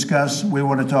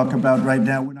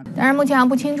当然，目前还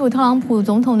不清楚特朗普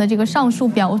总统的这个上述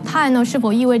表态呢，是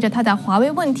否意味着他在华为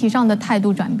问题上的态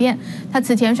度转变。他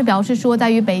此前是表示说，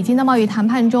在与北京的贸易谈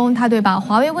判中，他对把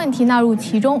华为问题纳入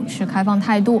其中持开放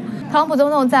态度。特朗普总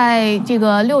统在这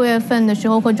个6月份的时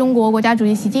候和中国国家主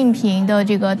席习近平的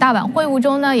这个大阪会晤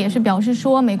中呢，也是表示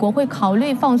说，美国会考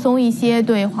虑放松一些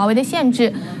对华为的限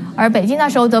制，而北京那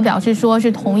时候则表示说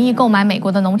是同意购买美国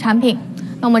的农产品。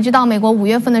那我们知道，美国5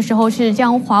月份的时候是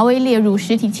将华为列入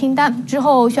实体清单，之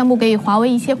后宣布给予华为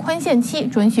一些宽限期，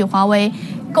准许华为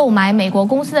购买美国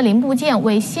公司的零部件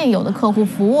为现有的客户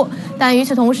服务。但与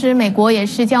此同时，美国也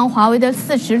是将华为的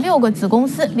46个子公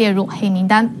司列入黑名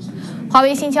单。华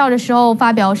为星期2的时候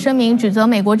发表声明，指责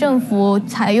美国政府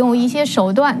采用一些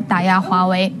手段打压华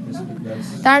为。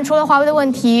当然，除了华为的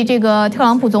问题，这个特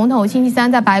朗普总统星期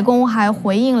3在白宫还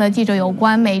回应了记者有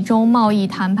关美中贸易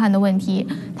谈判的问题。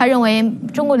他认为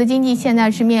中国的经济现在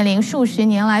是面临数十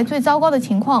年来最糟糕的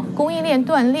情况，供应链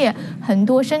断裂，很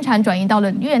多生产转移到了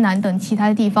越南等其他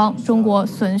的地方，中国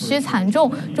损失惨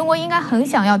重，中国应该很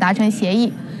想要达成协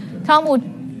议。特朗普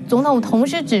总统同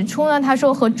时指出呢，他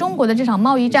说和中国的这场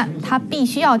贸易战他必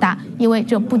须要打，因为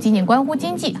这不仅仅关乎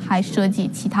经济，还涉及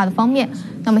其他的方面。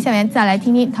那么下面再来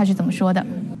听听他是怎么说的。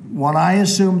我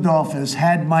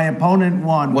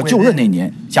就任那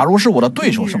年，假如是我的对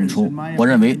手胜出，我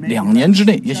认为2年之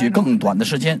内，也许更短的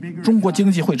时间，中国经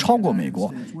济会超过美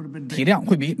国，体量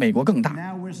会比美国更大。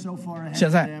现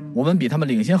在我们比他们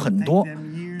领先很多，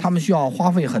他们需要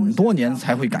花费很多年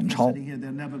才会赶超。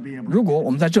如果我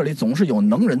们在这里总是有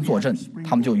能人坐镇，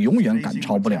他们就永远赶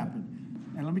超不了。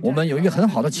我们有一个很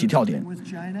好的起跳点，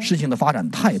事情的发展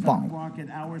太棒了。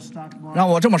让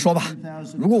我这么说吧，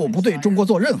如果我不对中国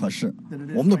做任何事，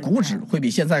我们的股指会比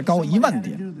现在高1万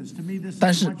点。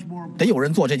但是得有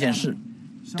人做这件事，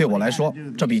对我来说，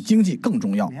这比经济更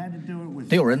重要。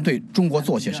得有人对中国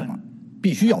做些什么，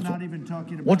必须要做。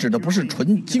我指的不是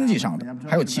纯经济上的，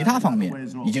还有其他方面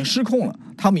已经失控了，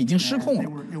他们已经失控了。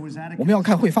我们要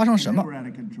看会发生什么。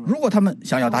如果他们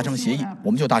想要达成协议，我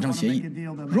们就达成协议；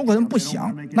如果他们不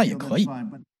想，那也可以。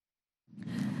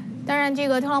当然，这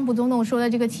个特朗普总统说的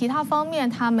这个其他方面，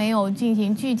他没有进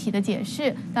行具体的解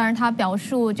释。当然，他表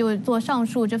述就做上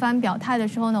述这番表态的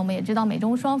时候呢，我们也知道美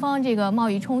中双方这个贸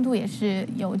易冲突也是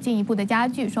有进一步的加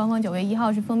剧。双方9月1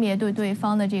号是分别对对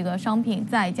方的这个商品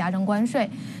再加征关税。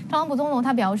特朗普总统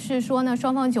他表示说呢，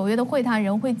双方9月的会谈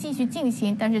仍会继续进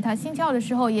行，但是他星期2的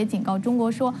时候也警告中国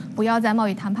说，不要在贸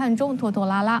易谈判中拖拖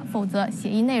拉拉，否则协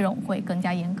议内容会更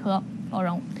加严苛。包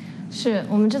容。是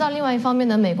我们知道，另外一方面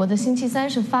呢，美国的星期3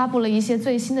是发布了一些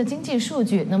最新的经济数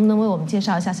据，能不能为我们介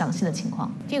绍一下详细的情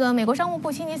况？这个美国商务部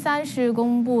星期3是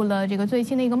公布了这个最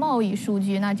新的一个贸易数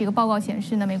据。那这个报告显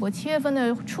示呢，美国7月份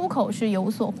的出口是有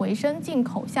所回升，进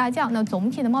口下降。那总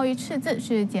体的贸易赤字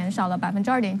是减少了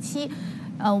2.7%，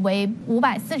为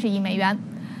540亿美元。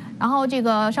然后这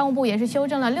个商务部也是修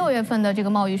正了6月份的这个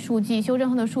贸易数据，修正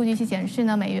后的数据是显示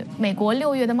呢，美国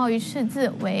6月的贸易赤字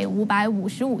为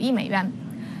555亿美元。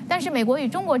但是美国与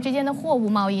中国之间的货物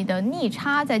贸易的逆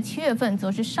差在7月份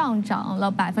则是上涨了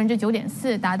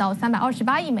9.4%，达到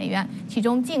328亿美元，其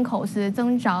中进口是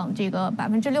增长这个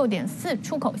6.4%，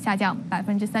出口下降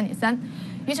3.3%。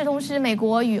与此同时，美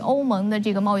国与欧盟的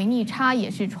这个贸易逆差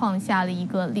也是创下了一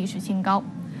个历史新高。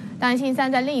当然，星期3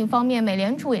在另一方面，美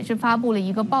联储也是发布了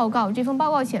一个报告，这份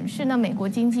报告显示呢，美国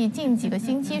经济近几个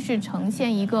星期是呈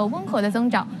现一个温和的增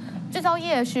长。制造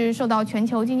业是受到全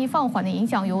球经济放缓的影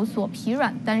响有所疲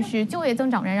软，但是就业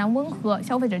增长仍然温和，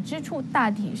消费者支出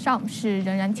大体上是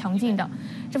仍然强劲的。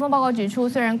这份报告指出，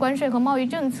虽然关税和贸易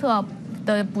政策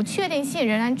的不确定性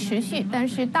仍然持续，但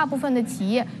是大部分的企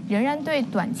业仍然对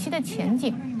短期的前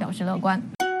景表示乐观。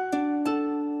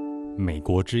美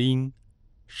国之音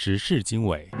时事经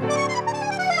纬。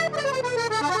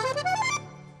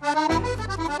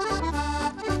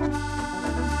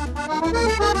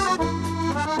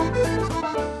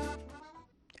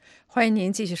欢迎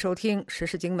您继续收听时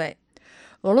事经纬。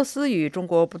俄罗斯与中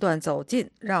国不断走近，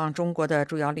让中国的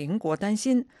主要邻国担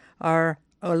心，而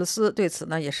俄罗斯对此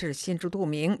呢也是心知肚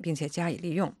明，并且加以利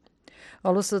用。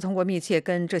俄罗斯通过密切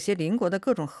跟这些邻国的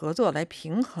各种合作来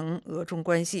平衡俄中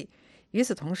关系。与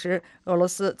此同时，俄罗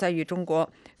斯在与中国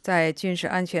在军事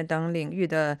安全等领域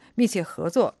的密切合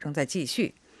作正在继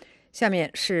续。下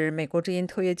面是美国之音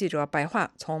特约记者白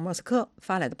桦从莫斯科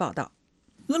发来的报道。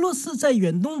俄罗斯在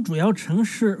远东主要城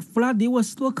市弗拉迪沃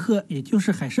斯托克，也就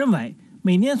是海参崴，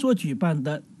每年所举办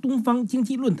的东方经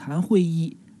济论坛会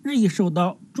议，日益受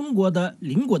到中国的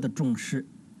邻国的重视。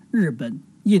日本、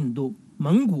印度、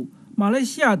蒙古、马来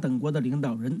西亚等国的领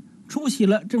导人出席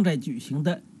了正在举行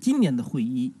的今年的会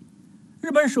议。日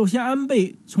本首相安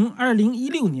倍从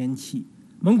2016年起，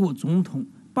蒙古总统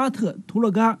巴特图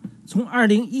勒嘎从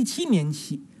2017年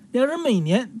起，两人每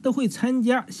年都会参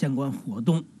加相关活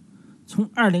动。从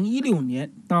2016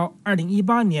年到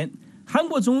2018年，韩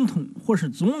国总统或是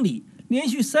总理连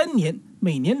续3年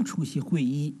每年出席会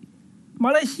议。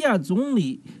马来西亚总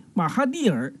理马哈蒂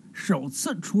尔首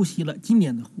次出席了今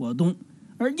年的活动，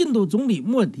而印度总理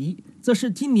莫迪则是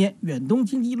今年远东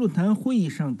经济论坛会议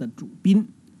上的主宾。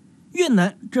越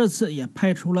南这次也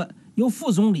派出了由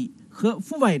副总理和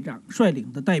副外长率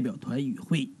领的代表团与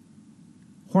会。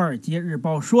华尔街日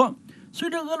报说，随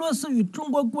着俄罗斯与中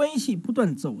国关系不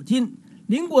断走近，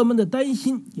邻国们的担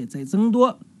心也在增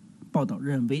多。报道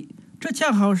认为，这恰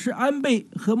好是安倍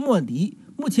和莫迪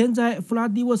目前在弗拉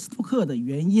迪沃斯托克的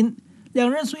原因。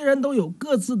两人虽然都有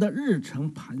各自的日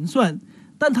程盘算，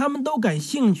但他们都感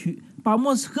兴趣把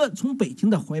莫斯科从北京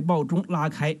的怀抱中拉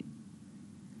开。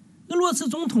俄罗斯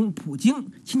总统普京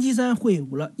星期三会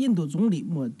晤了印度总理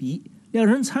莫迪，两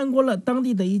人参观了当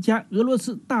地的一家俄罗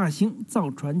斯大型造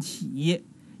船企业。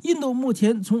印度目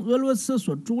前从俄罗斯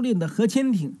所租赁的核潜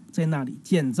艇在那里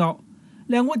建造。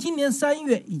两国今年3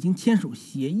月已经签署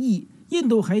协议，印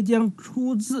度还将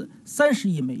出资30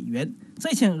亿美元，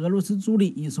再向俄罗斯租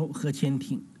赁一艘核潜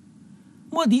艇。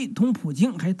莫迪同普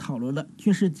京还讨论了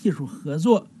军事技术合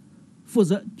作。负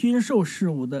责军售事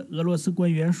务的俄罗斯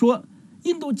官员说，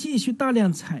印度继续大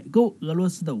量采购俄罗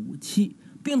斯的武器，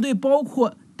并对包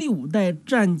括第5代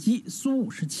战机苏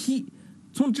57、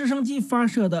从直升机发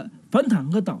射的反坦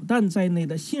克导弹在内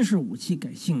的新式武器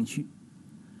感兴趣。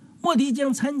莫迪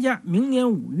将参加明年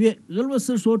5月俄罗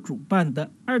斯所主办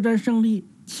的2战胜利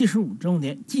75周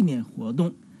年纪念活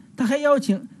动。他还邀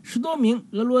请10多名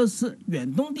俄罗斯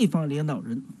远东地方领导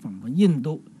人访问印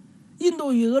度。印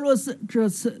度与俄罗斯这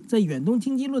次在远东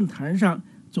经济论坛上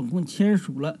总共签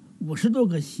署了50多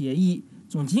个协议，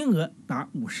总金额达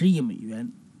50亿美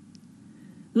元。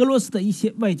俄罗斯的一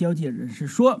些外交界人士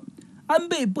说，安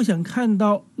倍不想看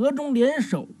到俄中联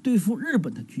手对付日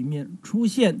本的局面出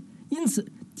现，因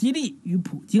此极力与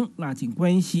普京拉近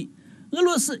关系。俄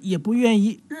罗斯也不愿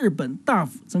意日本大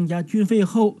幅增加军费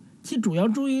后，其主要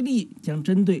注意力将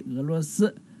针对俄罗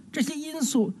斯。这些因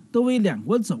素都为两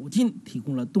国走近提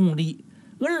供了动力。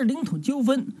俄日领土纠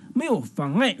纷没有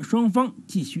妨碍双方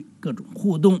继续各种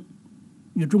互动。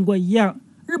与中国一样，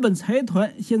日本财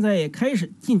团现在也开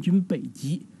始进军北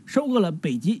极，收购了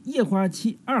北极液化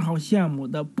气2号项目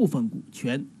的部分股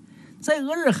权。在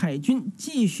俄日海军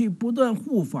继续不断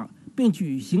互访并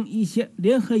举行一些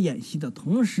联合演习的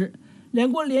同时，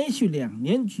两国连续2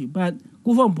年举办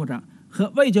国防部长和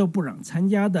外交部长参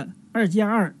加的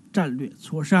2+2战略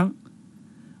磋商。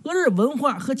俄日文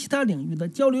化和其他领域的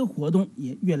交流活动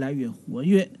也越来越活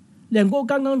跃。两国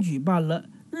刚刚举办了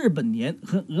日本年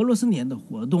和俄罗斯年的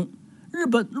活动。日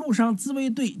本陆上自卫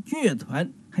队军乐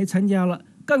团还参加了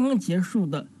刚刚结束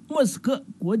的莫斯科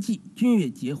国际军乐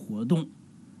节活动。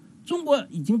中国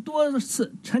已经多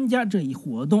次参加这一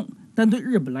活动，但对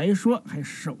日本来说还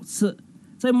是首次。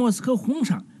在莫斯科红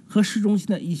场和市中心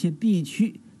的一些地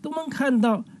区都能看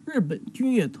到日本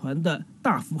军乐团的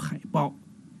大幅海报。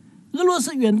俄罗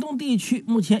斯远东地区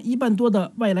目前1半多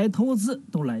的外来投资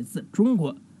都来自中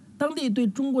国，当地对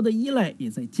中国的依赖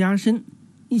也在加深。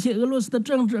一些俄罗斯的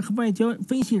政治和外交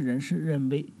分析人士认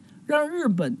为，让日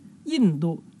本、印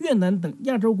度、越南等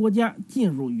亚洲国家进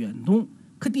入远东，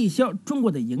可抵消中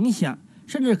国的影响，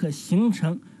甚至可形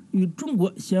成与中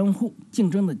国相互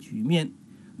竞争的局面。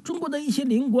中国的一些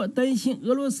邻国担心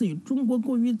俄罗斯与中国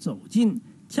过于走近，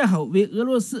恰好为俄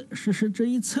罗斯实施这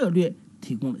一策略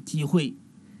提供了机会。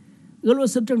俄罗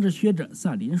斯政治学者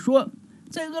萨林说，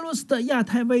在俄罗斯的亚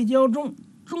太外交中，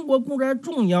中国固然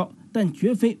重要，但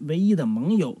绝非唯一的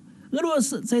盟友。俄罗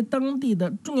斯在当地的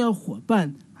重要伙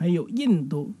伴还有印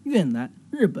度、越南、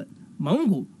日本、蒙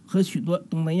古和许多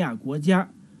东南亚国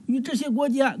家，与这些国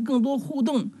家更多互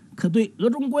动，可对俄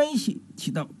中关系起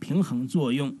到平衡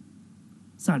作用。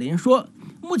萨林说，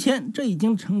目前这已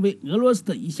经成为俄罗斯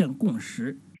的一项共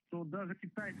识。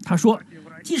他说，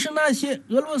即使那些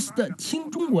俄罗斯的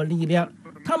亲中国力量，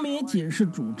他们也仅是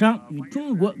主张与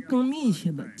中国更密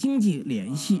切的经济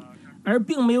联系，而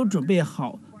并没有准备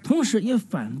好，同时也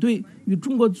反对与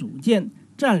中国组建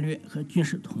战略和军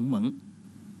事同盟。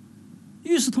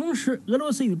与此同时，俄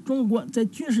罗斯与中国在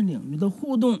军事领域的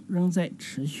互动仍在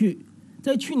持续。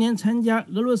在去年参加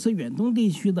俄罗斯远东地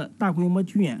区的大规模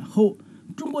军演后，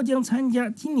中国将参加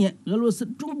今年俄罗斯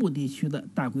中部地区的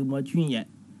大规模军演。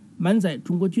满载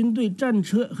中国军队战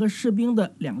车和士兵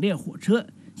的2列火车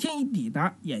现已抵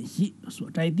达演习所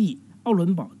在地奥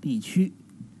伦堡地区。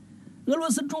俄罗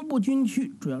斯中部军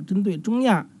区主要针对中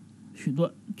亚，许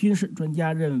多军事专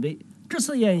家认为，这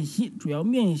次演习主要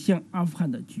面向阿富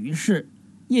汗的局势。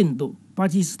印度、巴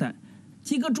基斯坦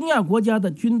几个中亚国家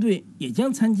的军队也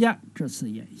将参加这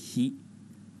次演习。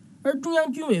而中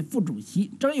央军委副主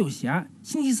席张又侠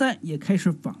星期三也开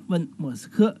始访问莫斯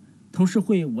科，同时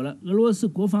会晤了俄罗斯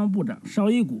国防部长绍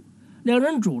伊古，两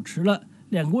人主持了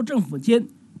两国政府间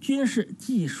军事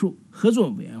技术合作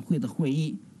委员会的会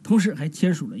议，同时还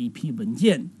签署了一批文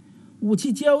件。武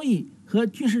器交易和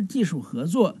军事技术合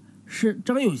作是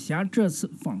张又侠这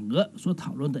次访俄所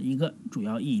讨论的一个主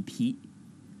要议题。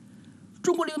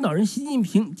中国领导人习近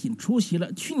平仅出席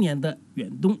了去年的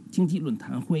远东经济论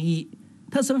坛会议，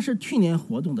他曾是去年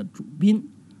活动的主宾。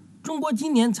中国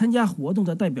今年参加活动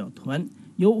的代表团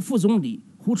由副总理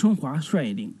胡春华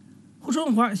率领。胡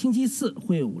春华星期四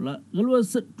会晤了俄罗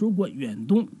斯主管远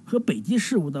东和北极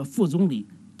事务的副总理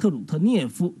特鲁特涅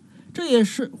夫，这也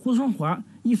是胡春华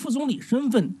以副总理身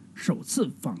份首次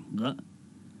访俄。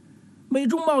美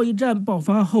中贸易战爆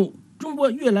发后，中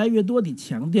国越来越多地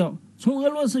强调从俄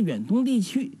罗斯远东地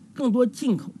区更多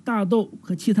进口大豆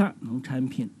和其他农产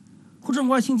品。胡春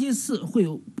华星期四会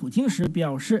晤普京时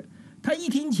表示，他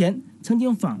1天前曾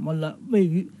经访问了位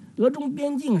于俄中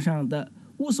边境上的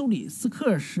乌苏里斯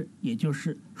克市，也就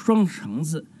是双城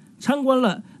子，参观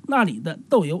了那里的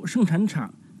豆油生产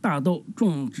厂、大豆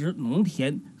种植农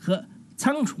田和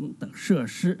仓储等设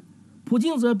施。普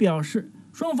京则表示，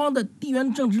双方的地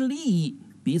缘政治利益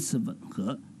彼此吻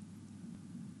合。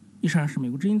以上是美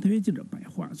国之音特约记者白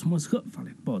桦从莫斯科发来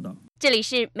的报道。这里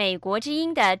是美国之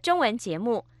音的中文节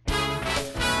目。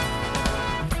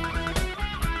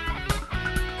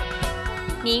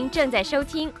您正在收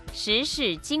听时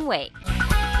事经纬。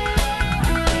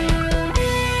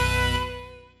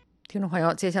听众朋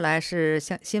友，接下来是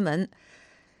新闻。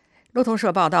路透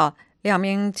社报道，2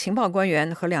名情报官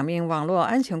员和2名网络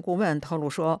安全顾问透露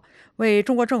说，为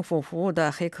中国政府服务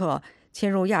的黑客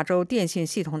侵入亚洲电信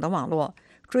系统的网络，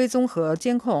追踪和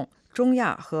监控中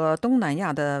亚和东南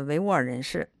亚的维吾尔人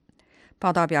士。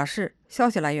报道表示，消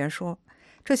息来源说，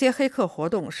这些黑客活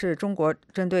动是中国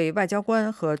针对外交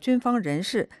官和军方人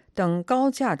士等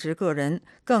高价值个人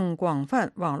更广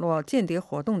泛网络间谍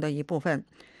活动的一部分。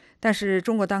但是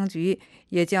中国当局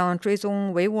也将追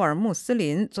踪维吾尔穆斯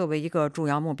林作为一个主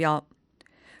要目标。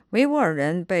维吾尔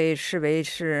人被视为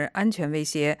是安全威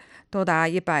胁，多达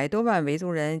100多万维族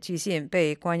人据信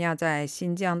被关押在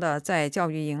新疆的再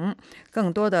教育营，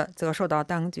更多的则受到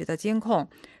当局的监控。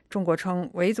中国称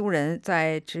维族人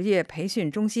在职业培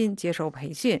训中心接受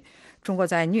培训。中国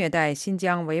在虐待新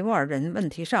疆维吾尔人问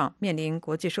题上面临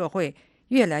国际社会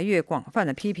越来越广泛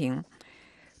的批评。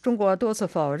中国多次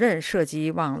否认涉及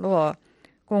网络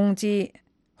攻击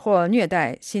或虐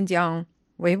待新疆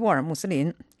维吾尔穆斯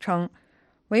林，称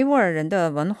维吾尔人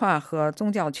的文化和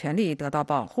宗教权利得到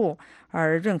保护，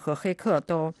而任何黑客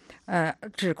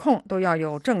指控都要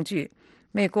有证据。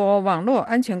美国网络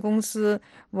安全公司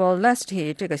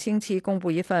Velocity 这个星期公布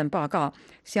一份报告，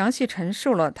详细陈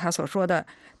述了他所说的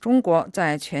中国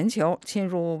在全球侵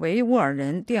入维吾尔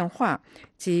人电话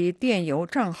及电邮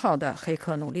账号的黑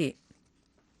客努力。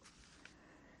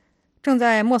正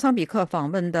在莫桑比克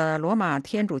访问的罗马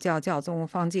天主教教宗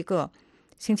方济各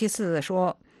星期四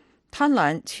说，贪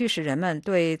婪驱使人们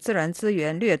对自然资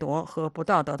源掠夺和不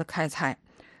道德的开采。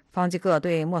方济各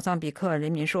对莫桑比克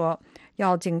人民说，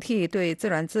要警惕对自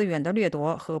然资源的掠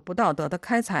夺和不道德的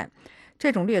开采。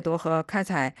这种掠夺和开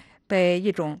采被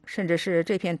一种甚至是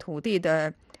这片土地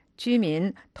的居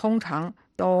民通常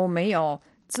都没有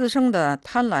滋生的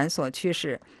贪婪所驱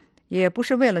使，也不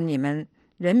是为了你们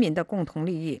人民的共同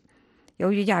利益。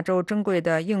由于亚洲珍贵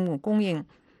的硬木供应，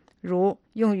如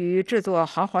用于制作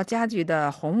豪华家具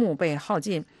的红木被耗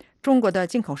尽，中国的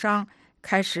进口商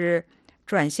开始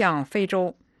转向非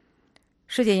洲。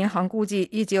世界银行估计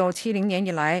，1970年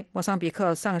以来，莫桑比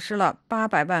克丧失了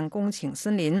800万公顷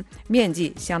森林，面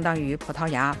积相当于葡萄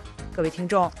牙。各位听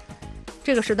众，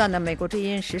这个时段的美国之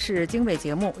音时事经纬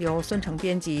节目由孙成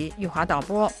编辑，玉华导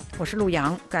播，我是陆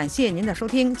阳，感谢您的收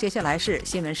听。接下来是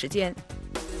新闻时间。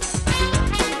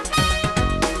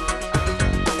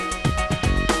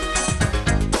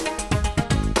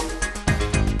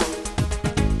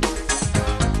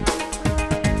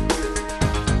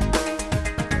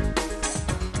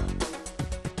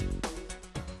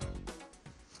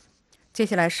接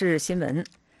下来是新闻。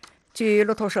据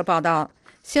路透社报道，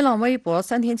新浪微博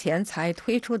3天前才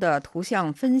推出的图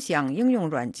像分享应用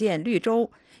软件绿洲，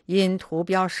因图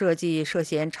标设计涉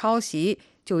嫌抄袭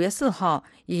，9月4号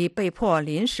已被迫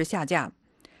临时下架。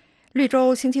绿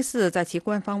洲星期四在其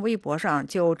官方微博上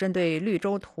就针对绿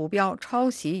洲图标抄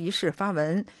袭一事发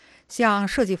文，向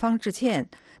设计方致歉，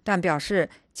但表示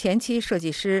前期设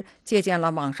计师借鉴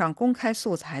了网上公开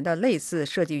素材的类似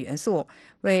设计元素，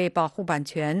为保护版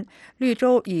权，绿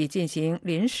洲已进行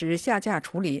临时下架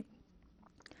处理，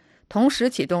同时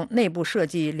启动内部设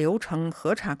计流程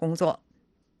核查工作。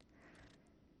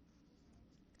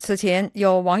此前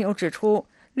有网友指出，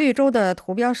绿洲的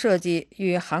图标设计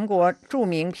与韩国著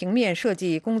名平面设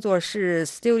计工作室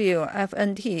Studio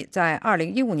FNT 在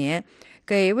2015年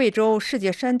给魏州世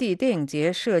界山地电影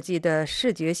节设计的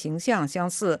视觉形象相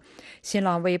似。新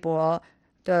浪微博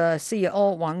的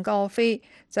CEO 王高飞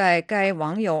在该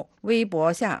网友微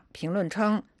博下评论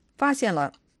称，发现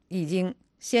了，已经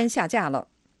先下架了。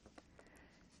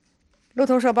路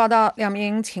透社报道，2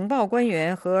名情报官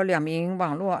员和2名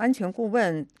网络安全顾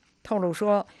问透露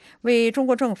说，为中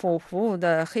国政府服务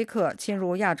的黑客侵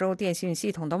入亚洲电信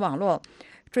系统的网络，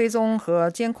追踪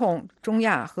和监控中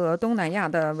亚和东南亚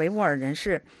的维吾尔人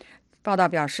士。报道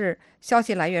表示，消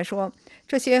息来源说，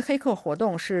这些黑客活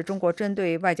动是中国针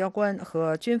对外交官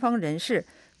和军方人士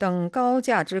等高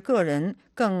价值个人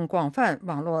更广泛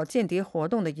网络间谍活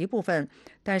动的一部分，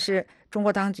但是中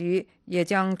国当局也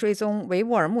将追踪维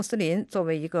吾尔穆斯林作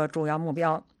为一个主要目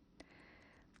标。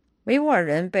维吾尔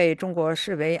人被中国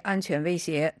视为安全威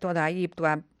胁，多达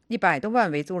100多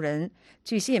万维族人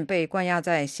据信被关押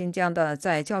在新疆的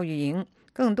在教育营，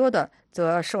更多的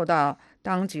则受到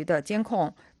当局的监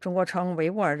控。中国称维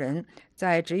吾尔人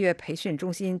在职业培训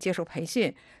中心接受培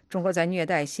训。中国在虐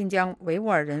待新疆维吾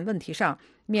尔人问题上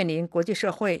面临国际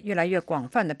社会越来越广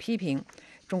泛的批评。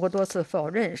中国多次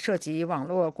否认涉及网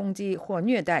络攻击或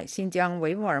虐待新疆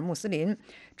维吾尔穆斯林，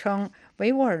称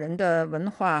维吾尔人的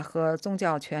文化和宗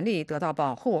教权利得到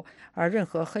保护，而任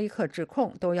何黑客指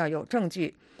控都要有证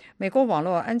据。美国网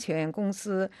络安全公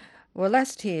司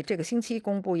Velocity 这个星期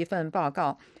公布一份报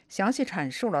告，详细阐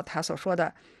述了他所说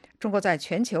的中国在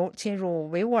全球侵入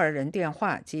维吾尔人电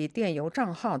话及电邮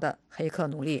账号的黑客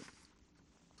努力。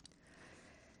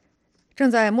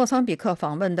正在莫桑比克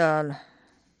访问的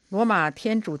罗马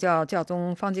天主教教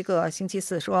宗方济各星期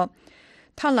四说，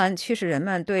贪婪驱使人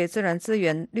们对自然资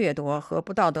源掠夺和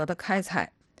不道德的开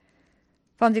采。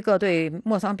方济各对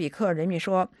莫桑比克人民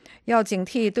说，要警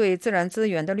惕对自然资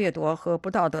源的掠夺和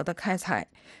不道德的开采。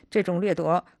这种掠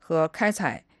夺和开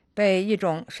采被一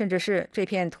种甚至是这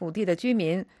片土地的居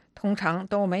民通常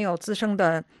都没有滋生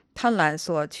的贪婪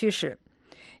所驱使。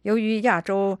由于亚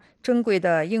洲珍贵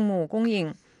的硬木供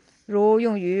应，如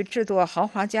用于制作豪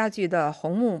华家具的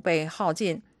红木被耗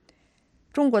尽，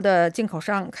中国的进口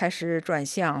商开始转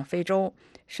向非洲。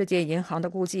世界银行的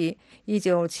估计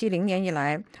，1970年以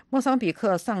来，莫桑比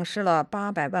克丧失了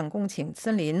800万公顷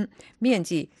森林，面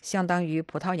积相当于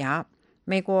葡萄牙。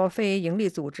美国非营利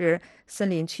组织森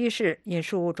林趋势引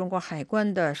述中国海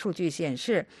关的数据显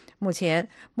示，目前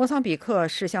莫桑比克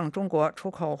是向中国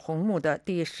出口红木的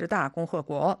第10大供货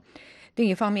国。另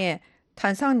一方面，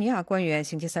坦桑尼亚官员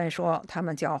星期三说，他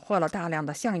们缴获了大量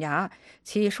的象牙，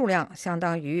其数量相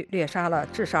当于猎杀了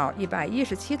至少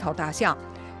117头大象。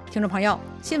听众朋友，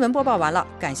新闻播报完了，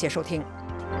感谢收听。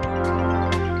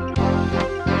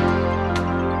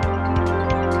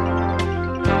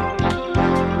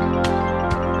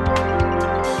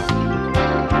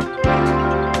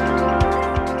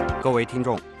各位听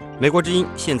众，美国之音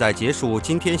现在结束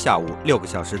今天下午6个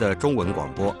小时的中文广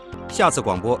播，下次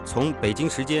广播从北京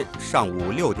时间上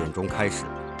午6点钟开始。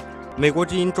美国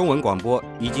之音中文广播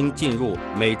已经进入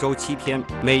每周7天，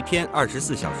每天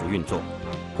24小时运作。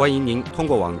欢迎您通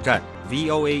过网站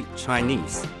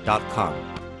voachinese.com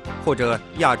或者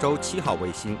亚洲7号卫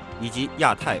星以及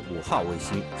亚太5号卫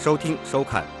星收听收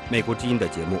看美国之音的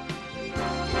节目。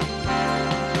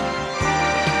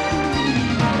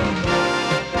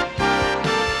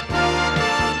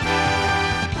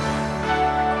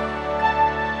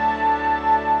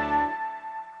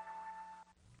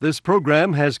This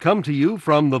program has come to you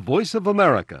from the Voice of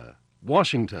America,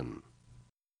 Washington.